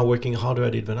some are working harder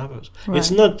at it than others. Right.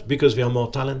 It's not because they are more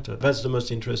talented. That's the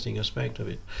most interesting aspect of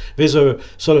it. There's a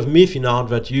sort of myth in art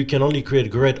that you can only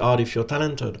create great art if you're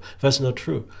talented. That's not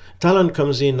true. Talent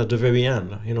comes in at the very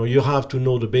end. You have to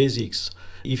know the basics.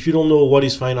 If you don't know what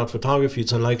is fine art photography,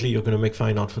 it's unlikely you're going to make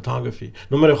fine art photography,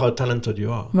 no matter how talented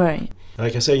you are. Right.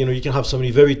 Like I say, you can have somebody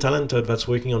very talented that's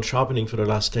working on sharpening for the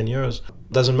last 10 years.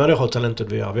 Doesn't matter how talented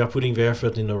they are putting their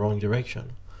effort in the wrong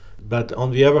direction. But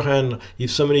on the other hand,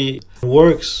 if somebody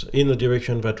works in the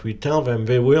direction that we tell them,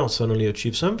 they will suddenly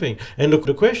achieve something. And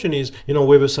the question is,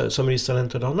 whether somebody is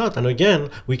talented or not. And again,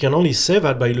 we can only say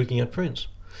that by looking at prints.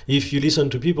 If you listen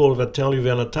to people that tell you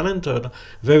they're not talented,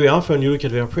 very often you look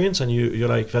at their prints and you're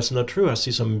like, that's not true. I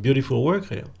see some beautiful work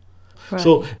here. Right.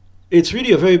 So it's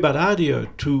really a very bad idea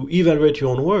to evaluate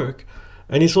your own work.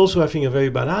 And it's also, I think, a very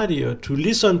bad idea to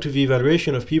listen to the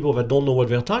evaluation of people that don't know what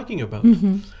they're talking about.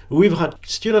 We've had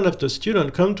student after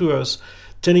student come to us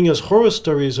telling us horror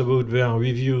stories about their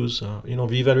reviews, the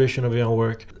evaluation of their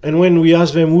work. And when we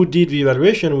ask them who did the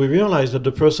evaluation, we realize that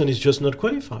the person is just not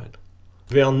qualified.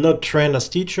 They are not trained as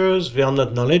teachers, they are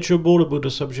not knowledgeable about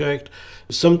the subject.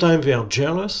 Sometimes they are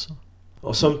jealous,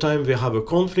 or sometimes they have a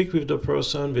conflict with the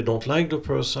person, they don't like the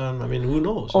person. I mean, who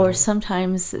knows? Or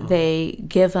sometimes they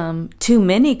give them too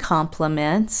many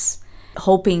compliments,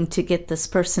 hoping to get this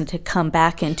person to come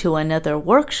back into another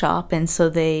workshop, and so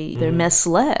they're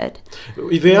misled.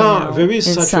 There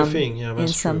is such a thing. Yeah,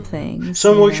 that's in some things.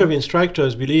 Some workshop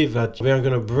instructors believe that they are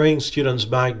going to bring students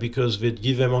back because they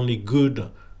give them only good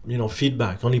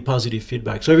feedback, only positive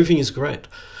feedback. So everything is great.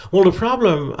 Well, the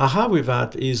problem I have with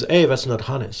that is, that's not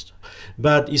honest.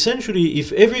 But essentially,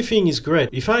 if everything is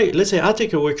great, let's say I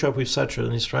take a workshop with such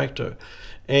an instructor,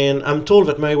 and I'm told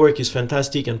that my work is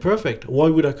fantastic and perfect, why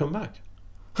would I come back?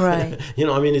 Right.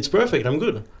 It's perfect, I'm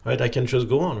good, right? I can just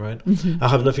go on, right? I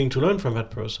have nothing to learn from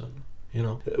that person.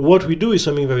 What we do is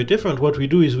something very different. What we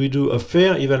do is we do a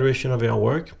fair evaluation of our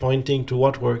work, pointing to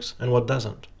what works and what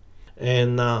doesn't.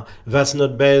 And that's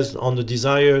not based on the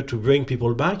desire to bring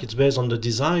people back. It's based on the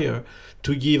desire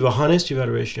to give a honest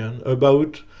evaluation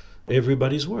about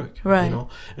everybody's work. Right.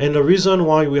 And the reason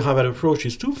why we have that approach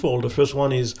is twofold. The first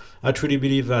one is I truly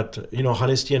believe that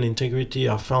honesty and integrity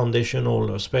are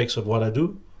foundational aspects of what I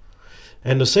do.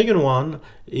 And the second one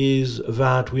is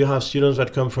that we have students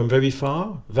that come from very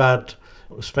far, that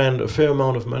spend a fair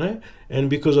amount of money, and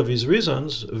because of these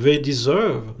reasons, they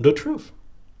deserve the truth.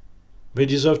 They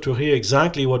deserve to hear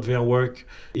exactly what their work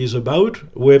is about,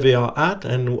 where they are at,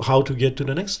 and how to get to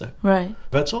the next step. Right.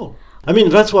 That's all. I mean,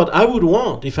 that's what I would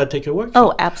want if I take a workshop.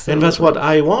 Oh, absolutely. And that's what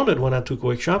I wanted when I took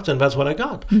workshops, and that's what I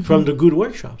got from the good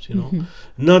workshops,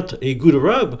 Not a good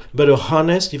rub, but a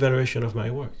honest evaluation of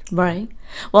my work. Right.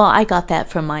 Well, I got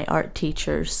that from my art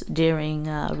teachers during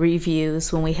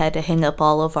reviews when we had to hang up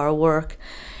all of our work.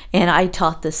 And I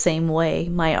taught the same way.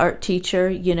 My art teacher,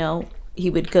 he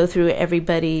would go through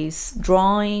everybody's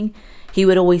drawing. He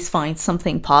would always find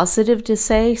something positive to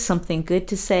say, something good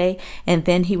to say, and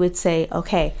then he would say,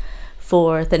 okay,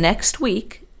 for the next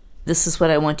week, this is what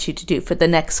I want you to do for the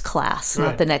next class,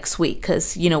 not the next week,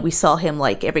 because, we saw him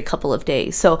like every couple of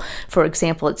days. So, for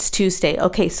example, it's Tuesday.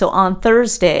 Okay, so on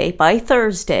by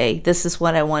Thursday, this is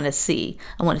what I want to see.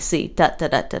 I want to see dot, dot,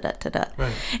 dot, dot, dot, dot.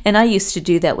 Right. And I used to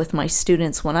do that with my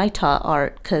students when I taught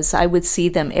art, because I would see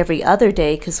them every other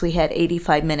day because we had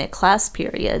 85-minute class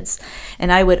periods.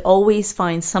 And I would always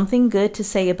find something good to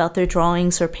say about their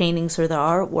drawings or paintings or their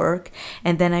artwork.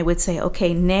 And then I would say,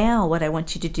 okay, now what I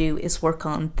want you to do is work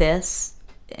on this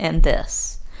and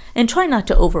this, and try not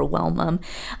to overwhelm them.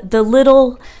 The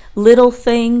little little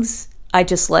things, I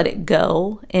just let it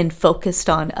go and focused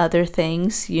on other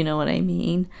things, you know what I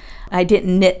mean? I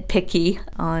didn't nitpicky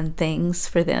on things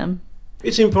for them.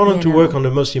 It's important to work on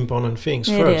the most important things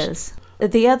first. It is.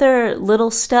 The other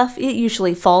little stuff, it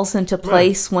usually falls into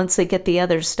place once they get the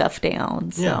other stuff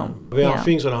down. So, there are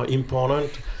things that are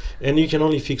important, and you can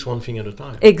only fix one thing at a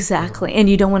time. Exactly, and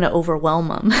you don't want to overwhelm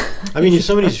them. I mean, if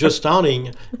somebody's just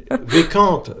starting, they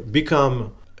can't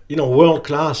become,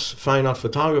 world-class fine art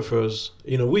photographers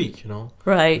in a week,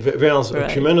 Right. There's a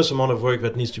tremendous amount of work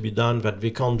that needs to be done that they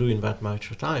can't do in that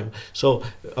much time. So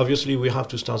obviously we have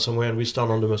to start somewhere, and we start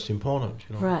on the most important,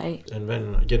 Right. And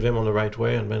then get them on the right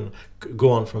way, and then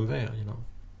go on from there,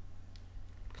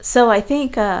 So I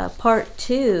think part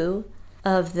 2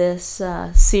 of this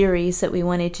series that we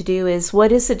wanted to do is,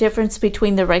 what is the difference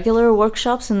between the regular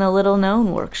workshops and the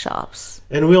little-known workshops?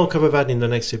 And we'll cover that in the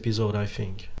next episode, I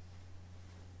think.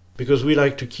 Because we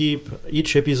like to keep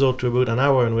each episode to about an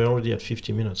hour, and we're already at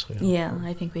 50 minutes here. Yeah,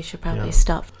 I think we should probably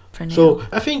stop for now. So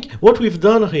I think what we've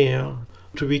done here,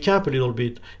 to recap a little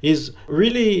bit, is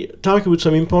really talk about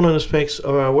some important aspects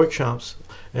of our workshops.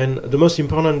 And the most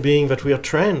important being that we are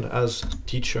trained as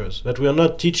teachers, that we are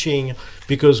not teaching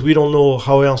because we don't know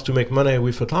how else to make money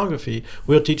with photography.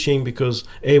 We are teaching because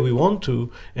A, we want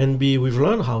to, and B, we've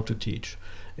learned how to teach.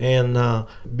 And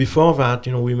before that,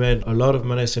 we made a lot of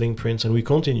money selling prints, and we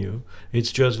continue.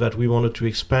 It's just that we wanted to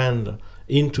expand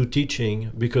into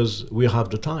teaching because we have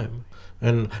the time.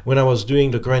 And when I was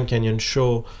doing the Grand Canyon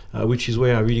show, which is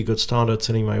where I really got started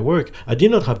selling my work, I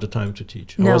did not have the time to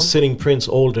teach. No. I was selling prints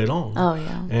all day long. Oh,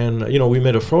 yeah. And, we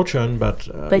made a fortune, but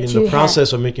in the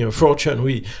process of making a fortune,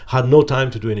 we had no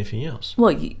time to do anything else.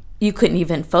 Well, you couldn't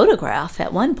even photograph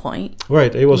at one point.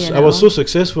 Right. I was so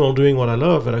successful in doing what I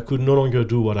love that I could no longer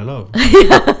do what I love.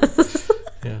 Yes.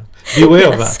 Yeah.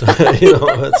 Beware of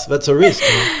that. That's a risk.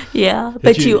 Yeah,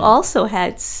 but you also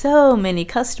had so many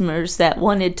customers that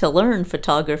wanted to learn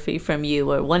photography from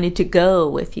you or wanted to go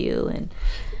with you. And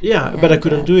but I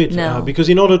couldn't do it. No. Because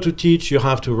in order to teach, you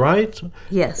have to write.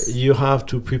 Yes. You have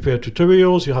to prepare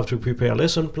tutorials. You have to prepare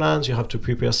lesson plans. You have to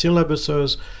prepare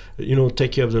syllabuses.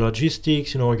 Take care of the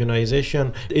logistics,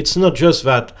 organization. It's not just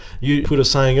that you put a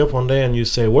sign up one day and you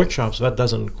say workshops. That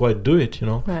doesn't quite do it,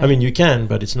 Right. I mean, you can,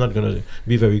 but it's not going to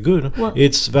be very good. Well,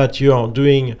 it's that you are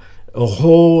doing a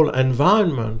whole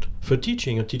environment for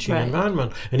teaching, a teaching right.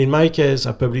 environment. And in my case,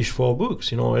 I published 4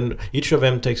 books, and each of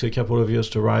them takes a couple of years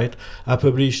to write. I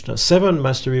published 7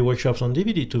 mastery workshops on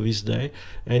DVD to this day,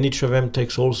 and each of them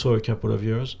takes also a couple of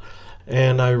years.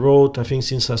 And I wrote, I think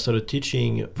since I started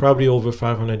teaching, probably over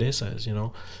 500 essays,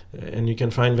 and you can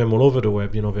find them all over the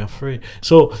web, they're free.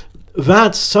 So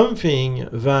that's something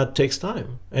that takes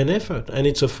time and effort, and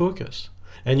it's a focus.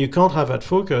 And you can't have that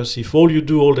focus if all you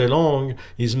do all day long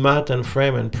is mat and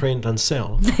frame and print and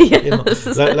sell. Yes.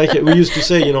 Like we used to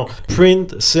say,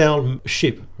 print, sell,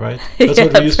 ship, right? That's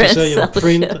what we used to say,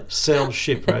 print, sell,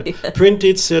 ship, right? Yes. Print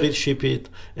it, sell it, ship it,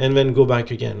 and then go back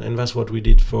again. And that's what we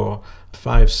did for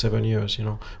 5-7 years,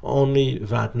 only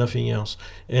that, nothing else.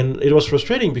 And it was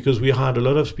frustrating because we had a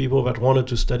lot of people that wanted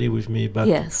to study with me, but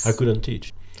Yes. I couldn't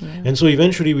teach. Yeah. And so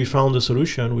eventually we found a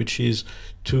solution, which is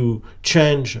to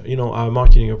change, our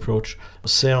marketing approach,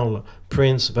 sell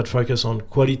prints that focus on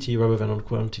quality rather than on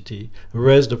quantity,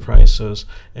 raise the prices,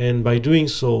 and by doing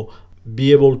so,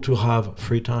 be able to have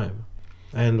free time.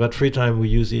 And that free time, we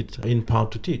use it in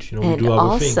part to teach. We do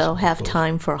other things. And also have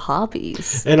time for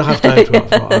hobbies. And have time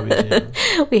for hobbies.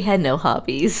 Yeah. We had no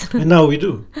hobbies. And now we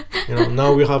do.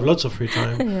 Now we have lots of free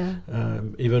time. Yeah.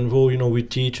 Even though, we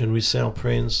teach and we sell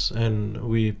prints and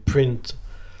we print,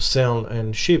 sell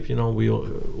and ship, we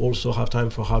also have time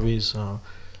for hobbies,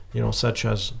 such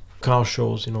as car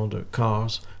shows, the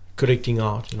cars, collecting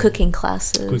art. Cooking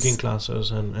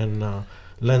classes. And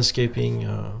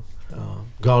landscaping,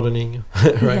 gardening,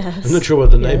 right? Yes. I'm not sure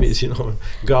what the name is,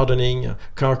 gardening,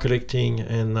 car collecting,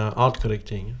 and art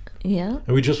collecting. Yeah.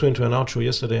 And we just went to an art show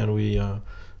yesterday, and we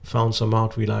found some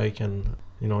art we like, and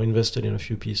invested in a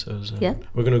few pieces. And yeah.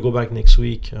 We're going to go back next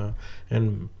week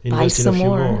and invest in a few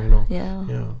more.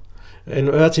 Yeah. And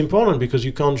that's important because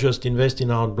you can't just invest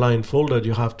in art blindfolded.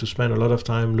 You have to spend a lot of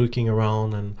time looking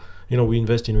around, and we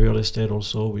invest in real estate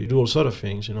also. We do all sort of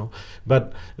things,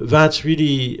 But that's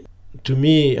really, to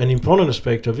me, an important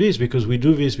aspect of this, because we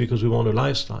do this because we want a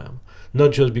lifestyle,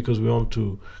 not just because we want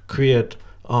to create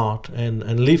art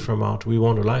and live from art. We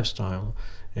want a lifestyle.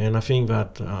 And I think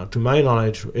that, to my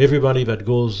knowledge, everybody that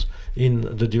goes in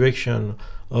the direction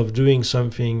of doing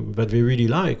something that they really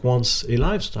like wants a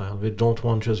lifestyle. They don't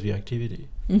want just the activity.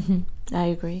 Mm-hmm. I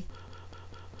agree.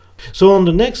 So on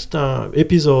the next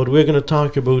episode, we're going to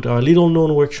talk about our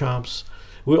little-known workshops,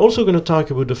 We're also going to talk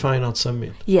about the Fine Arts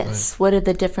Summit. Yes. Right? What are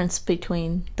the difference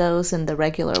between those and the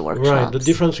regular workshops? Right. The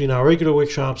difference between our regular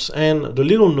workshops and the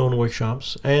little-known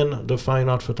workshops and the Fine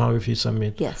Art Photography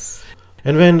Summit. Yes.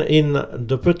 And then in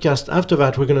the podcast after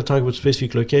that, we're going to talk about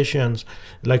specific locations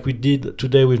like we did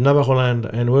today with Navajo-Land,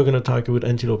 and we're going to talk about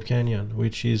Antelope Canyon,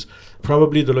 which is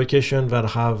probably the location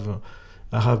that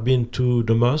I have been to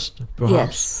the most,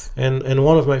 perhaps. Yes. And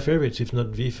one of my favorites, if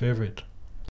not the favorite.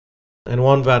 And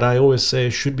one that I always say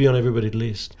should be on everybody's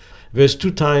list. There's 2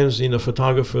 times in a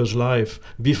photographer's life,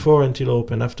 before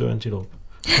Antelope and after Antelope.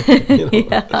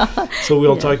 Yeah. So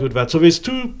we'll talk about that. So there's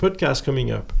 2 podcasts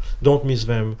coming up. Don't miss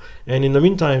them. And in the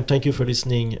meantime, thank you for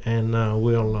listening, and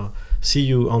we'll see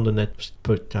you on the next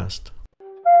podcast.